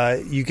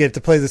 you get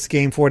to play this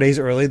game 4 days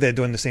early. They're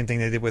doing the same thing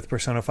they did with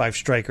Persona 5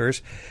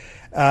 Strikers.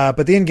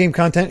 But the in-game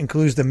content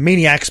includes the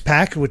Maniacs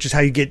Pack, which is how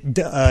you get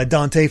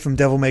Dante from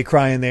Devil May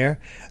Cry in there,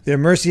 the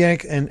Mercy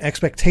and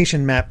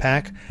Expectation Map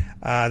Pack,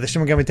 the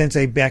Shin Megami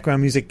Tensei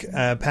Background Music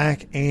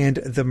Pack, and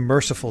the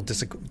Merciful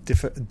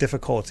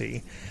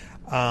Difficulty.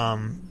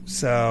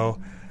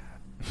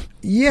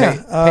 Yeah.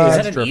 Is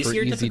that an for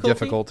easier easy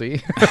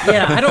difficulty?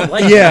 Yeah, I don't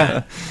like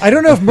that. I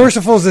don't know if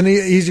Merciful is an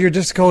easier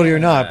difficulty or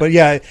not, but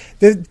yeah,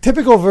 the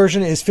typical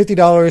version is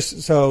 $50,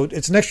 so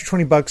it's an extra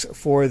 $20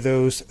 for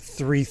those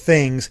three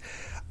things.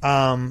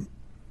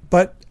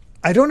 But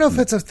I don't know if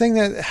it's a thing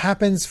that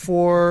happens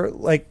for,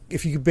 like,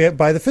 if you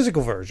buy the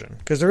physical version,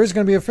 because there is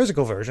going to be a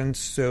physical version.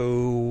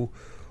 So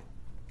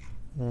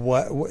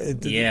what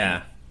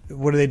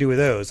do they do with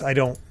those? I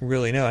don't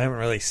really know. I haven't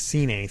really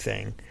seen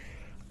anything.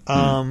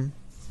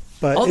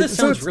 But all this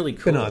sounds really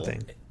cool.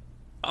 Thing.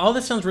 All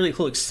this sounds really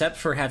cool, except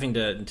for having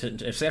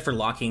except for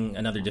locking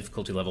another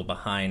difficulty level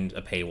behind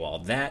a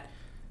paywall. That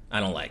I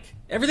don't like.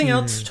 Everything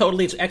else,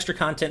 totally, it's extra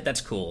content.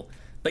 That's cool.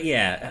 But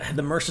yeah,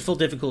 the merciful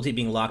difficulty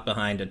being locked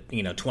behind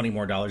 $20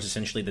 more.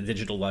 Essentially, the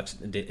digital deluxe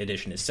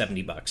edition is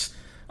 $70.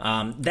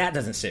 That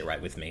doesn't sit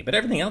right with me. But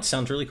everything else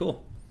sounds really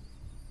cool.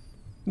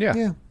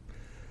 Yeah.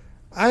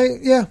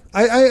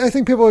 I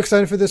think people are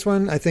excited for this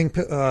one. I think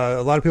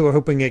a lot of people are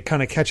hoping it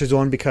kind of catches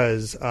on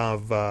because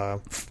of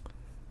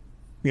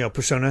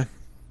Persona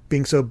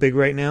being so big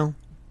right now.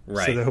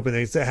 Right. So they're hoping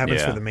that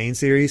happens for the main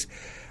series.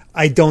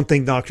 I don't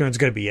think Nocturne's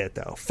going to be it,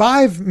 though.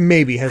 5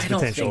 maybe has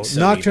potential. Think so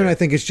Nocturne, either. I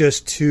think, is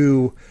just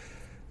too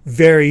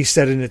very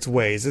set in its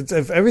ways.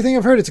 If everything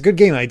I've heard, it's a good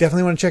game. I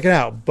definitely want to check it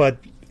out, but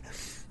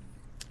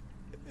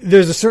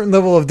there's a certain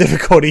level of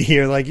difficulty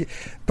here. Like,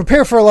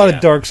 prepare for a lot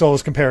of Dark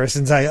Souls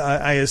comparisons,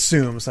 I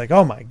assume. It's like,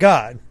 oh my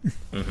god.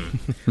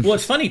 Mm-hmm. Well,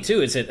 what's funny,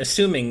 too, is that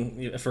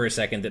assuming for a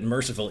second that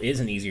Merciful is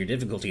an easier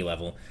difficulty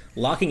level,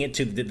 locking it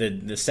to the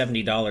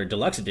 $70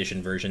 deluxe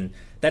edition version,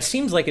 that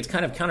seems like it's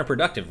kind of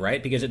counterproductive,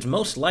 right? Because it's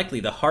most likely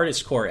the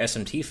hardest core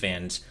SMT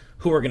fans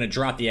who are going to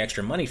drop the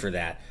extra money for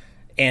that.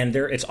 And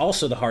it's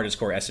also the hardest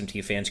core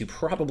SMT fans who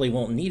probably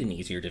won't need an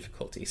easier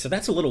difficulty. So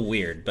that's a little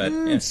weird,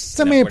 but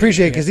some may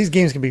appreciate because these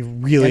games can be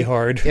really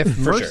hard. If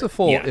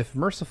Merciful, sure. if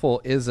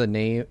Merciful is a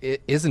name,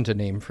 it isn't a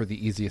name for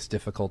the easiest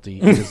difficulty.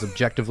 It is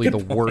objectively the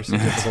worst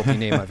difficulty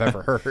name I've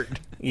ever heard.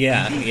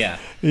 Yeah.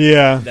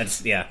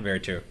 That's very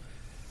true.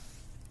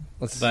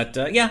 I'm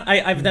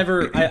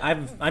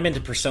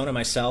into Persona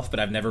myself, but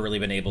I've never really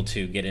been able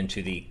to get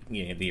into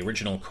the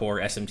original core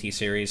SMT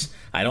series.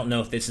 I don't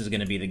know if this is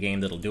going to be the game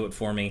that'll do it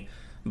for me,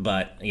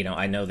 but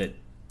I know that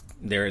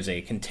there is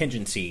a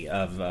contingency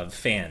of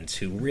fans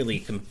who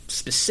really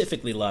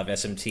specifically love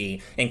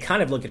SMT and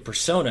kind of look at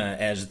Persona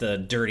as the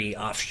dirty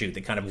offshoot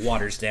that kind of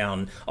waters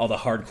down all the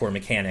hardcore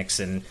mechanics,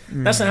 and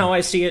that's not how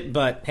I see it,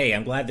 but hey,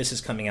 I'm glad this is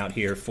coming out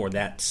here for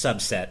that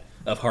subset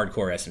of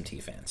hardcore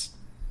SMT fans.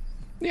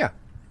 Yeah.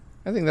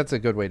 I think that's a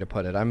good way to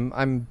put it.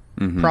 I'm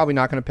probably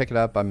not going to pick it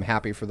up. I'm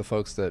happy for the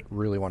folks that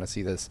really want to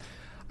see this.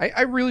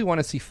 I really want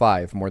to see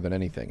 5 more than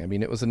anything. I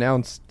mean, it was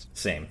announced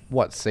same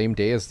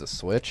day as the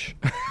Switch.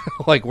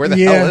 Like, where the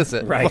hell is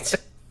it? Right.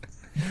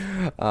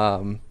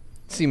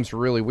 Seems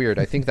really weird.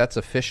 I think that's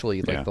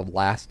officially the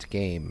last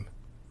game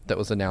that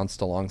was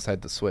announced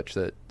alongside the Switch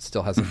that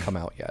still hasn't come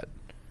out yet.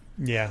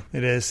 Yeah,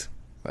 it is.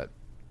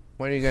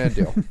 What are you going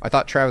to do? I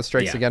thought Travis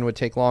Strikes Again would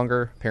take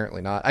longer.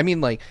 Apparently not. I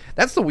mean, like,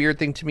 that's the weird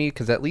thing to me,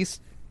 because at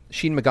least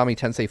Shin Megami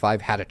Tensei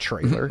 5 had a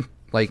trailer.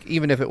 Like,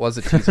 even if it was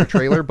a teaser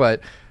trailer,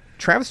 but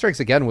Travis Strikes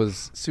Again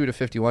was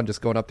Suda51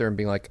 just going up there and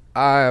being like,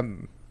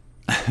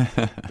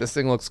 this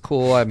thing looks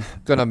cool. I'm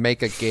going to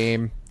make a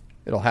game.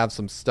 It'll have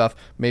some stuff.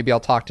 Maybe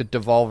I'll talk to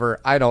Devolver.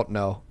 I don't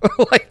know.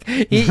 Like,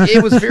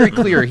 it was very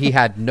clear he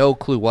had no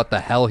clue what the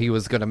hell he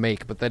was going to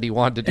make, but then he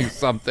wanted to do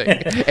something.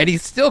 And he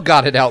still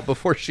got it out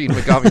before Shin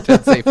Megami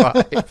Tensei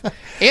 5.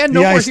 And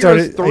No More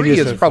Heroes 3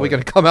 is probably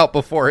going to come out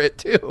before it,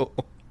 too.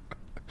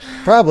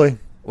 Probably.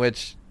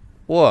 Which,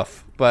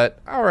 woof. but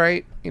all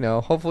right.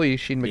 Hopefully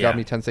Shin Megami Yeah.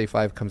 Tensei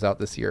 5 comes out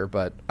this year,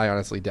 but I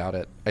honestly doubt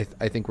it.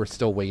 I think we're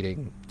still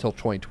waiting till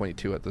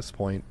 2022 at this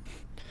point.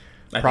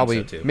 I Probably,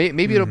 think so too.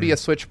 maybe it'll be a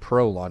Switch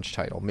Pro launch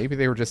title. Maybe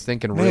they were just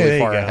thinking There really you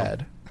far go.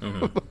 ahead.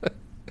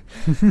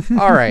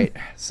 All right,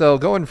 so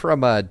going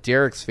from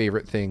Derek's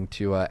favorite thing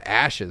to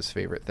Ash's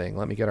favorite thing.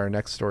 Let me get our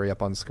next story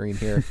up on screen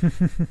here.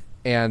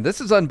 And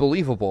this is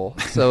unbelievable.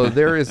 So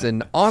there is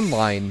an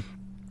online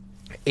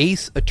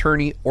Ace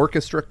Attorney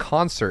Orchestra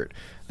concert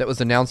that was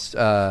announced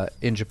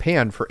in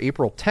Japan for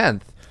April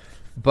 10th,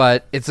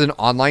 but it's an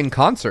online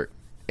concert.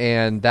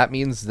 And that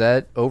means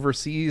that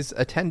overseas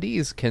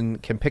attendees can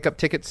pick up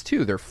tickets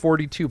too. They're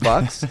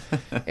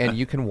 $42, and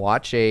you can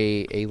watch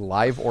a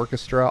live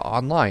orchestra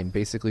online.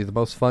 Basically, the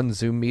most fun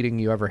Zoom meeting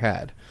you ever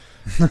had.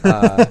 So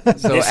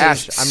This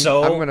Ash, is I'm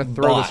so going to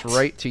throw bought. this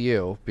right to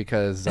you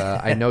because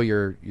I know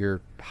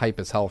you're hype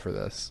as hell for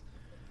this.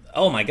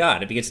 Oh my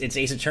god, because it's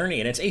Ace Attorney,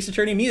 and it's Ace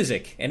Attorney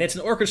music, and it's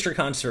an orchestra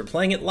concert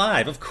playing it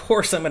live. Of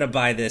course I'm going to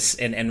buy this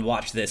and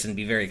watch this and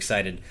be very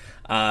excited.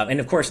 And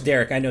of course,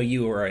 Derek, I know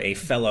you are a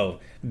fellow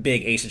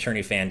big Ace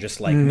Attorney fan just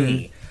like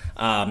me.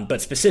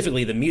 But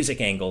specifically the music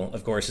angle,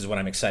 of course, is what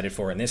I'm excited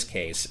for in this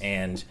case.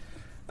 And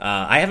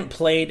I haven't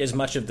played as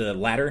much of the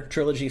latter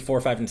trilogy,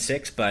 4, 5, and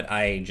 6, but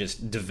I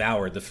just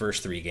devoured the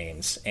first 3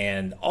 games.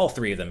 And all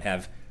 3 of them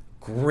have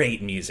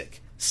great music.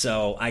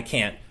 So I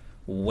can't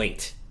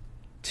wait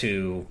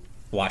to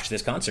watch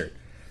this concert.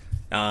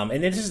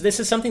 And this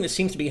is something that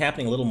seems to be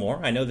happening a little more.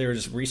 I know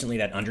there's recently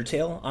that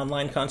Undertale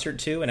online concert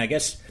too, and I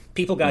guess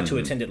people got to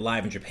attend it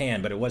live in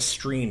Japan, but it was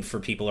streamed for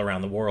people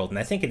around the world. And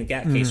I think in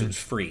that case it was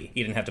free.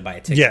 You didn't have to buy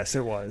a ticket. Yes,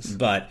 it was.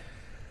 But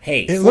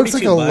hey, It looks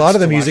like a lot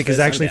of the music is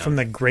actually from from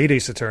the Great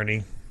Ace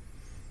Attorney.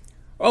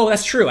 Oh,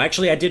 that's true.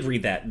 Actually, I did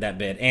read that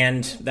bit,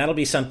 and that'll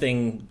be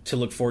something to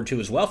look forward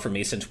to as well for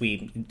me, since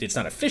it's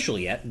not official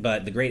yet,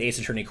 but the Great Ace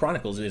Attorney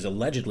Chronicles is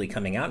allegedly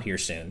coming out here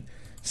soon.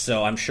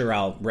 So I'm sure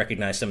I'll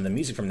recognize some of the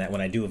music from that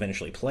when I do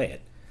eventually play it.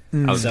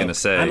 I was So going to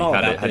say, I'm all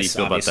how do about you this,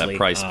 feel about that obviously.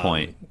 price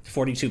point?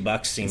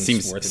 $42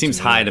 seems worth it. Seems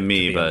high to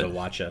me, be but able to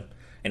watch an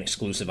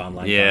exclusive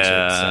online yeah.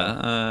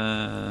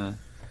 concert.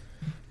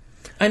 So.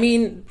 I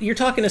mean, you're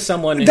talking to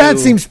someone That who,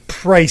 seems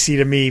pricey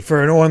to me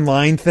for an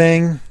online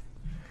thing.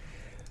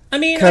 I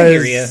mean, I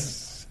hear you.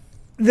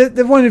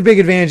 The one of the big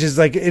advantages,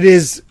 like, it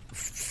is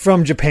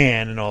from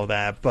Japan and all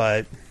that,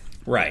 but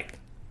Right.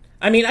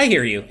 I mean, I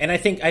hear you, and I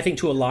think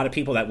to a lot of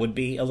people that would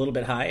be a little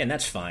bit high, and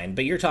that's fine.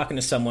 But you're talking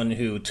to someone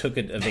who took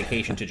a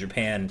vacation to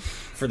Japan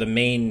for the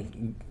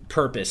main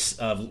purpose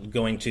of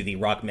going to the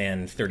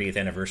Rockman 30th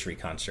anniversary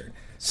concert.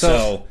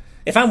 So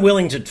if I'm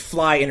willing to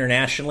fly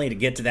internationally to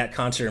get to that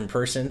concert in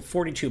person,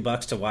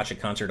 $42 to watch a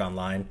concert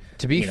online.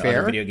 To be other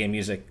fair, video game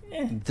music.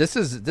 This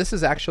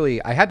is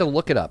actually, I had to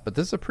look it up, but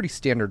this is a pretty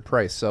standard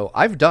price. So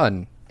I've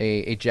done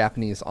a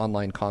Japanese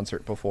online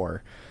concert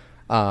before.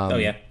 Oh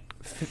yeah.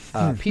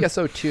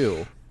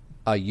 PSO2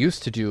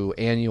 used to do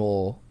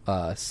annual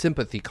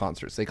sympathy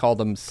concerts. They called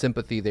them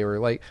sympathy. They were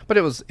like, but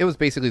it was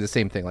basically the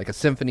same thing, like a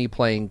symphony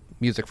playing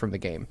music from the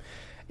game.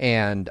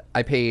 And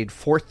I paid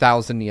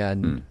 4,000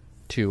 yen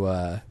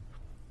to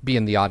be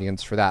in the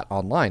audience for that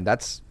online.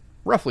 That's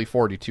roughly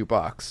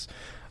 $42.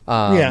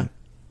 yeah.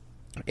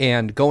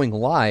 And going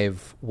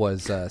live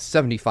was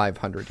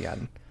 7,500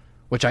 yen,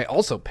 which I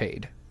also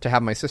paid to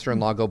have my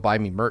sister-in-law go buy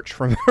me merch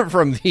from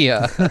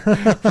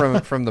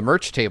the from the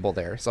merch table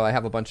there. So I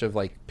have a bunch of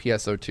like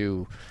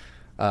PSO2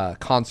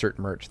 concert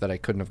merch that I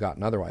couldn't have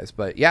gotten otherwise.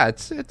 But yeah,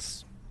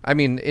 it's I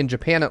mean, in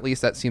Japan at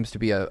least that seems to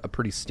be a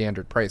pretty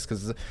standard price,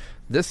 because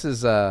this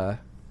is 4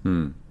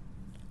 years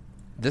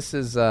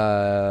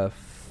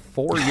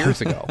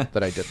ago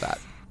that I did that,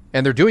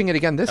 and they're doing it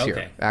again this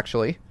year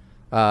actually.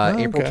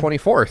 April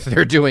 24th,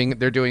 they're doing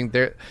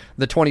the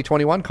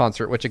 2021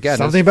 concert, which again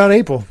Something is about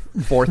April.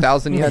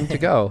 4,000 yen to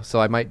go. So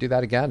I might do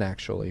that again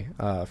actually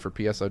for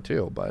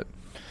PSO2. But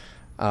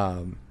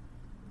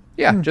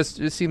just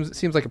it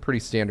seems like a pretty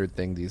standard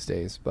thing these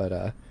days.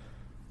 But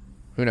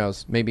who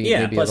knows? Maybe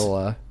Plus,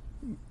 it'll.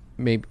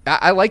 Maybe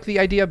I like the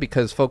idea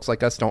because folks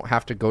like us don't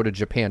have to go to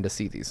Japan to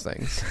see these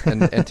things,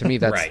 and to me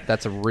that's Right.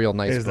 that's a real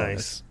nice It is bonus.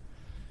 nice.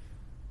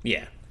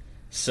 Yeah.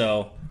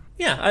 So,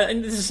 yeah,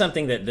 and this is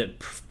something that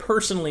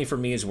personally for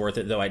me is worth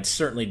it, though I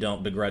certainly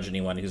don't begrudge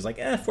anyone who's like,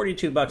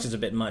 $42 is a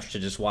bit much to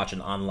just watch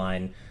an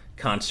online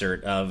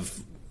concert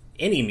of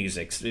any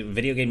music,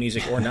 video game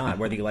music or not,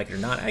 whether you like it or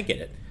not. I get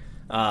it.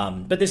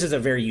 But this is a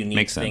very unique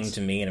Makes thing sense.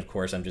 to me, and of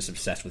course I'm just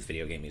obsessed with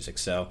video game music.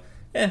 So,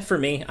 for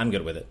me, I'm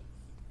good with it.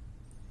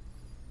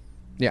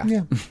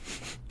 Yeah.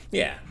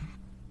 Yeah.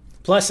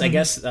 Plus, I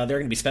guess there are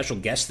going to be special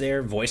guests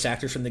there. Voice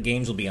actors from the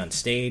games will be on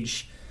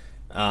stage.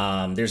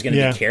 There's going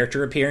to be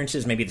character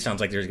appearances. Maybe it sounds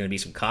like there's going to be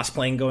some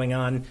cosplaying going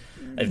on. If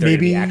there are going to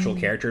Maybe be actual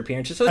character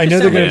appearances. So I know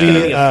they're going to to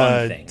be a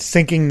fun thing.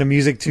 syncing the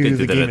music to They the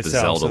did that game at the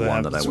itself. Zelda so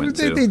one that I went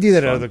they, to. They do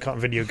that at Fun. other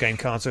video game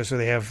concerts where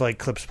they have like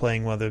clips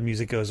playing while the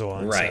music goes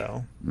on. Right.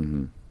 So.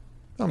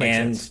 That makes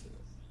And sense.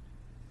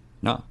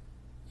 No.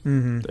 There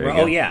you well,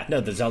 go. oh yeah,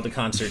 no, the Zelda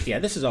concert. Yeah,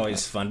 this is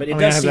always fun, but it I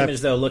does have seem that-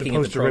 as though the looking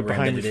at the poster right program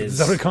behind that me it for the is.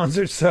 Zelda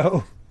concert.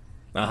 So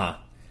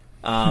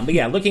But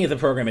yeah, looking at the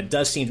program, it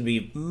does seem to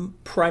be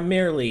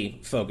primarily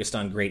focused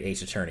on Great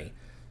Ace Attorney.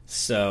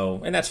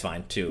 So, and that's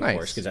fine too, of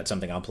course, because that's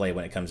something I'll play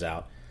when it comes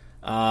out.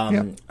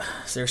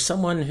 There's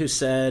someone who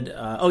said,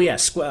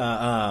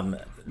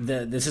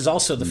 this is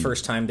also the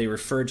first time they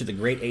referred to the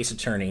Great Ace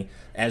Attorney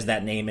as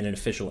that name in an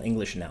official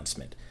English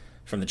announcement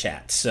from the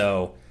chat.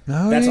 So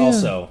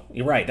also,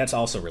 you're right, that's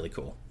also really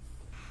cool.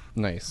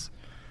 Nice.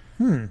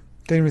 Didn't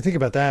even think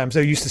about that. I'm so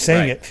used to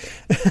saying it.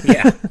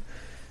 Yeah.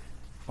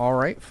 All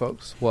right,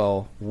 folks.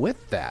 Well,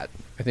 with that,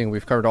 I think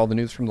we've covered all the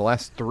news from the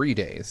last 3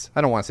 days.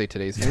 I don't want to say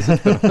today's news.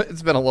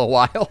 It's been a little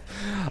while.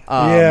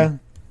 Yeah.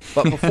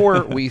 But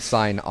before we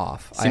sign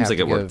off, I have like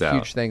to it worked give out.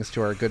 huge thanks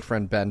to our good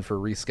friend Ben for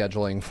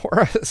rescheduling for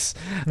us,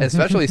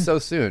 especially so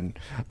soon.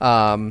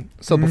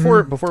 So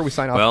before we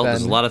sign off, Well, Ben,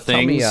 there's a lot of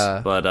tell me,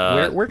 things, but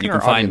where you our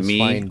can find audience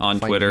me on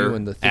find Twitter you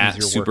and the things at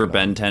you're Super working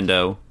on?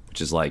 Bentendo,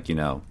 which is like,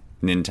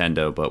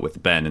 Nintendo, but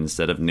with Ben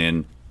instead of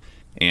Nin.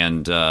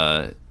 And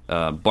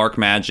Bark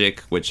Magic,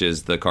 which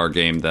is the card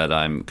game that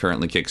I'm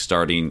currently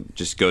kickstarting.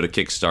 Just go to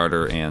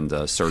Kickstarter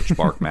and search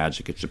Bark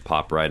Magic. It should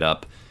pop right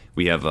up.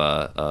 We have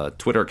a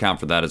Twitter account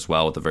for that as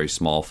well with a very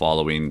small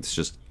following. It's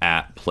just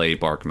at Play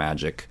Bark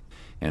Magic.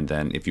 And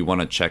then if you want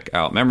to check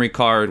out Memory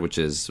Card, which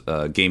is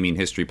a gaming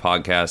history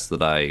podcast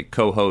that I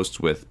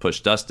co-host with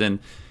Push Dustin,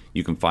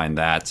 you can find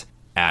that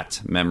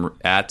at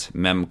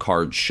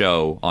Memcard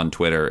Show on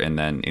Twitter. And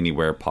then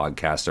anywhere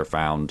podcasts are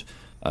found,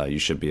 you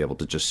should be able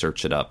to just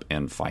search it up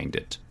and find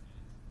it.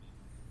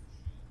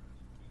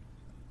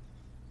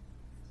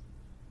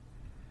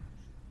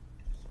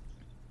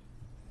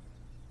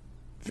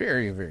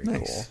 Very, very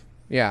Nice. cool.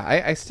 Yeah,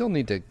 I still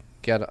need to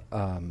get.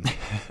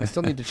 I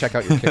still need to check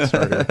out your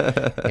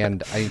Kickstarter,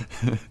 and I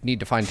need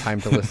to find time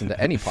to listen to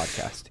any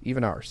podcast,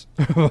 even ours.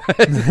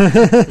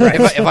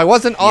 If I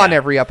wasn't on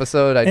every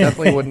episode, I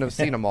definitely wouldn't have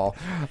seen them all.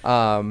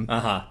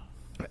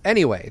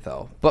 Anyway,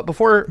 though, but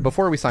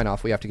before we sign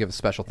off, we have to give a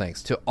special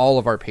thanks to all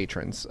of our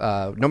patrons.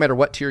 No matter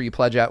what tier you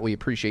pledge at, we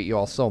appreciate you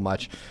all so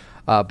much.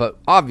 But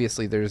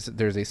obviously, there's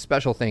a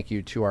special thank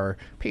you to our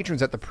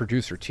patrons at the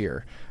producer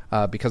tier,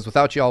 because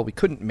without y'all, we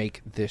couldn't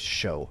make this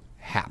show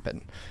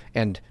happen.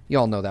 And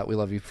y'all know that. We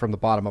love you from the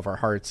bottom of our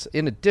hearts.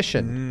 In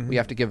addition, we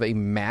have to give a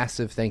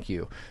massive thank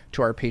you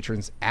to our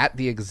patrons at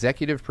the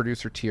executive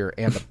producer tier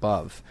and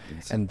above.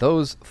 And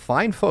those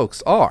fine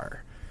folks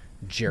are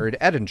Jared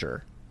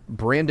Edinger,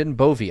 Brandon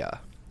Bovia,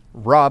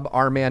 Rob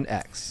Arman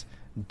X,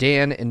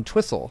 Dan and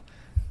Twistle,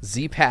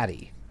 Z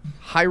Patty,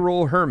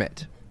 Hyrule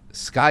Hermit,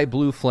 Sky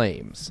Blue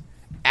Flames,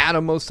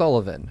 Adam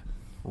O'Sullivan,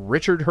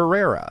 Richard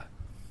Herrera,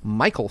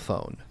 Michael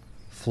Phone,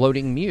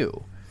 Floating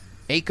Mew,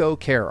 Aiko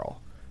Carroll,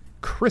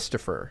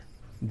 Christopher,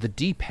 The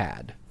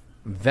D-Pad,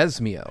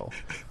 Vesmio,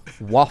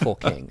 Waffle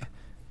King,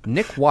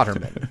 Nick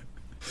Waterman,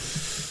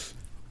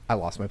 I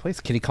lost my place,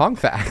 Kitty Kong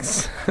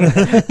Facts,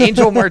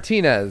 Angel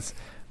Martinez,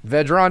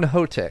 Vedran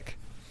Hotik,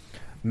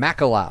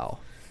 Macalau,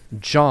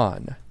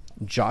 John,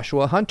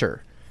 Joshua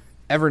Hunter,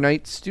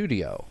 Evernight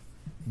Studio,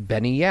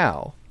 Benny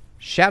Yao,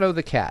 Shadow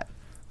the Cat,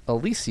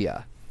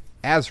 Alicia,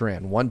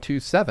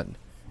 Azran127,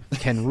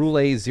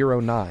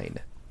 Kenrule09,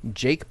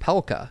 Jake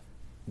Pelka,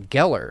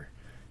 Geller,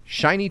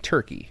 Shiny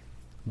Turkey,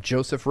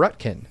 Joseph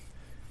Rutkin,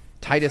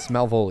 Titus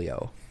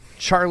Malvolio,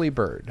 Charlie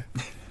Bird,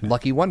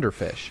 Lucky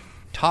Wonderfish,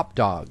 Top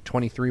Dog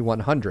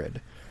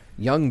 23100,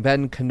 Young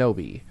Ben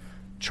Kenobi,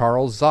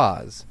 Charles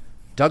Zaz,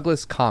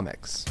 Douglas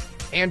Comics,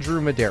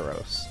 Andrew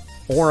Medeiros,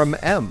 Orem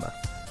M,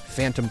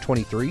 Phantom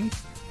 23,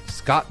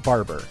 Scott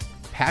Barber,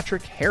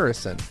 Patrick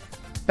Harrison,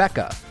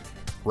 Becca,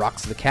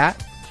 Rox the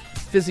Cat,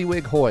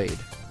 Fizzywig Hoyd,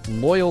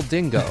 Loyal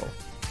Dingo,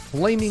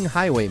 Flaming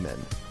Highwayman,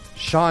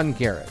 Sean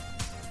Garrett,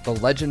 The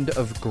Legend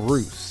of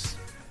Groose,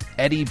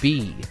 Eddie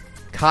B,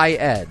 Kai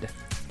Ed,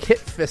 Kit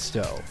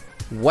Fisto,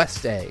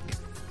 West Egg,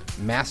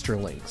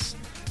 Masterlinks,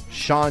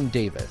 Sean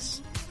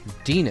Davis,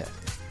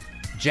 Deaneth,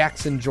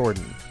 Jackson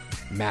Jordan,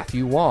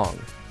 Matthew Wong,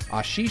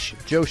 Ashish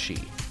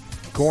Joshi,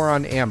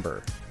 Goron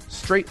Amber,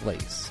 Straight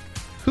Lace,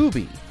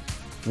 Hoobie,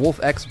 Wolf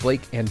X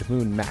Blake and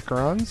Moon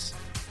Macarons,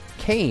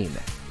 Kane,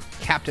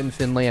 Captain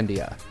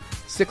Finlandia,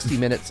 60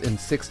 Minutes in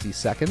 60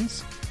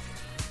 Seconds,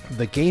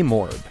 The Game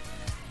Orb,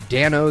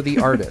 Dano the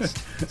Artist,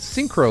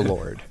 Synchro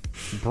Lord,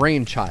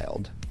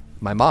 Brainchild,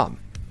 my mom.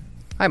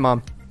 Hi,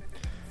 Mom.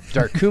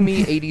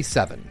 Darkumi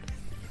 87,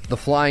 The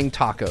Flying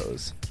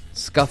Tacos,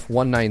 Scuff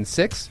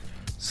 196,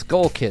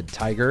 Skull Kid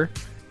Tiger,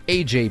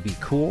 AJ Be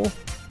Cool,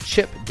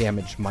 Chip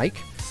Damaged Mike,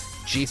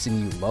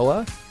 Jason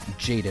Uloa,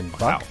 Jaden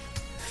Buck,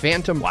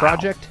 Phantom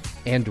Project,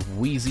 and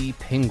Wheezy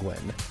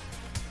Penguin.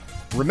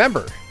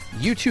 Remember,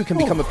 you too can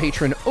become a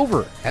patron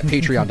over at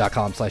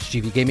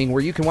patreon.com/gvgaming,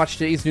 where you can watch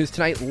Today's News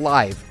Tonight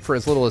live for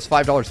as little as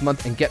 $5 a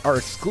month and get our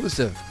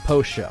exclusive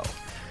post show.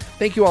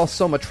 Thank you all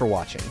so much for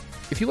watching.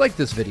 If you liked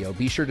this video,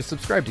 be sure to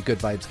subscribe to Good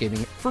Vibes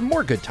Gaming for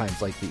more good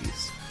times like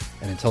these.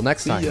 And until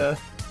next time,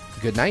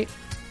 good night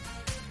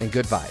and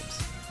good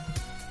vibes.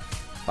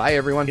 Bye,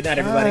 everyone. Good night,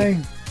 everybody.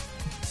 Bye.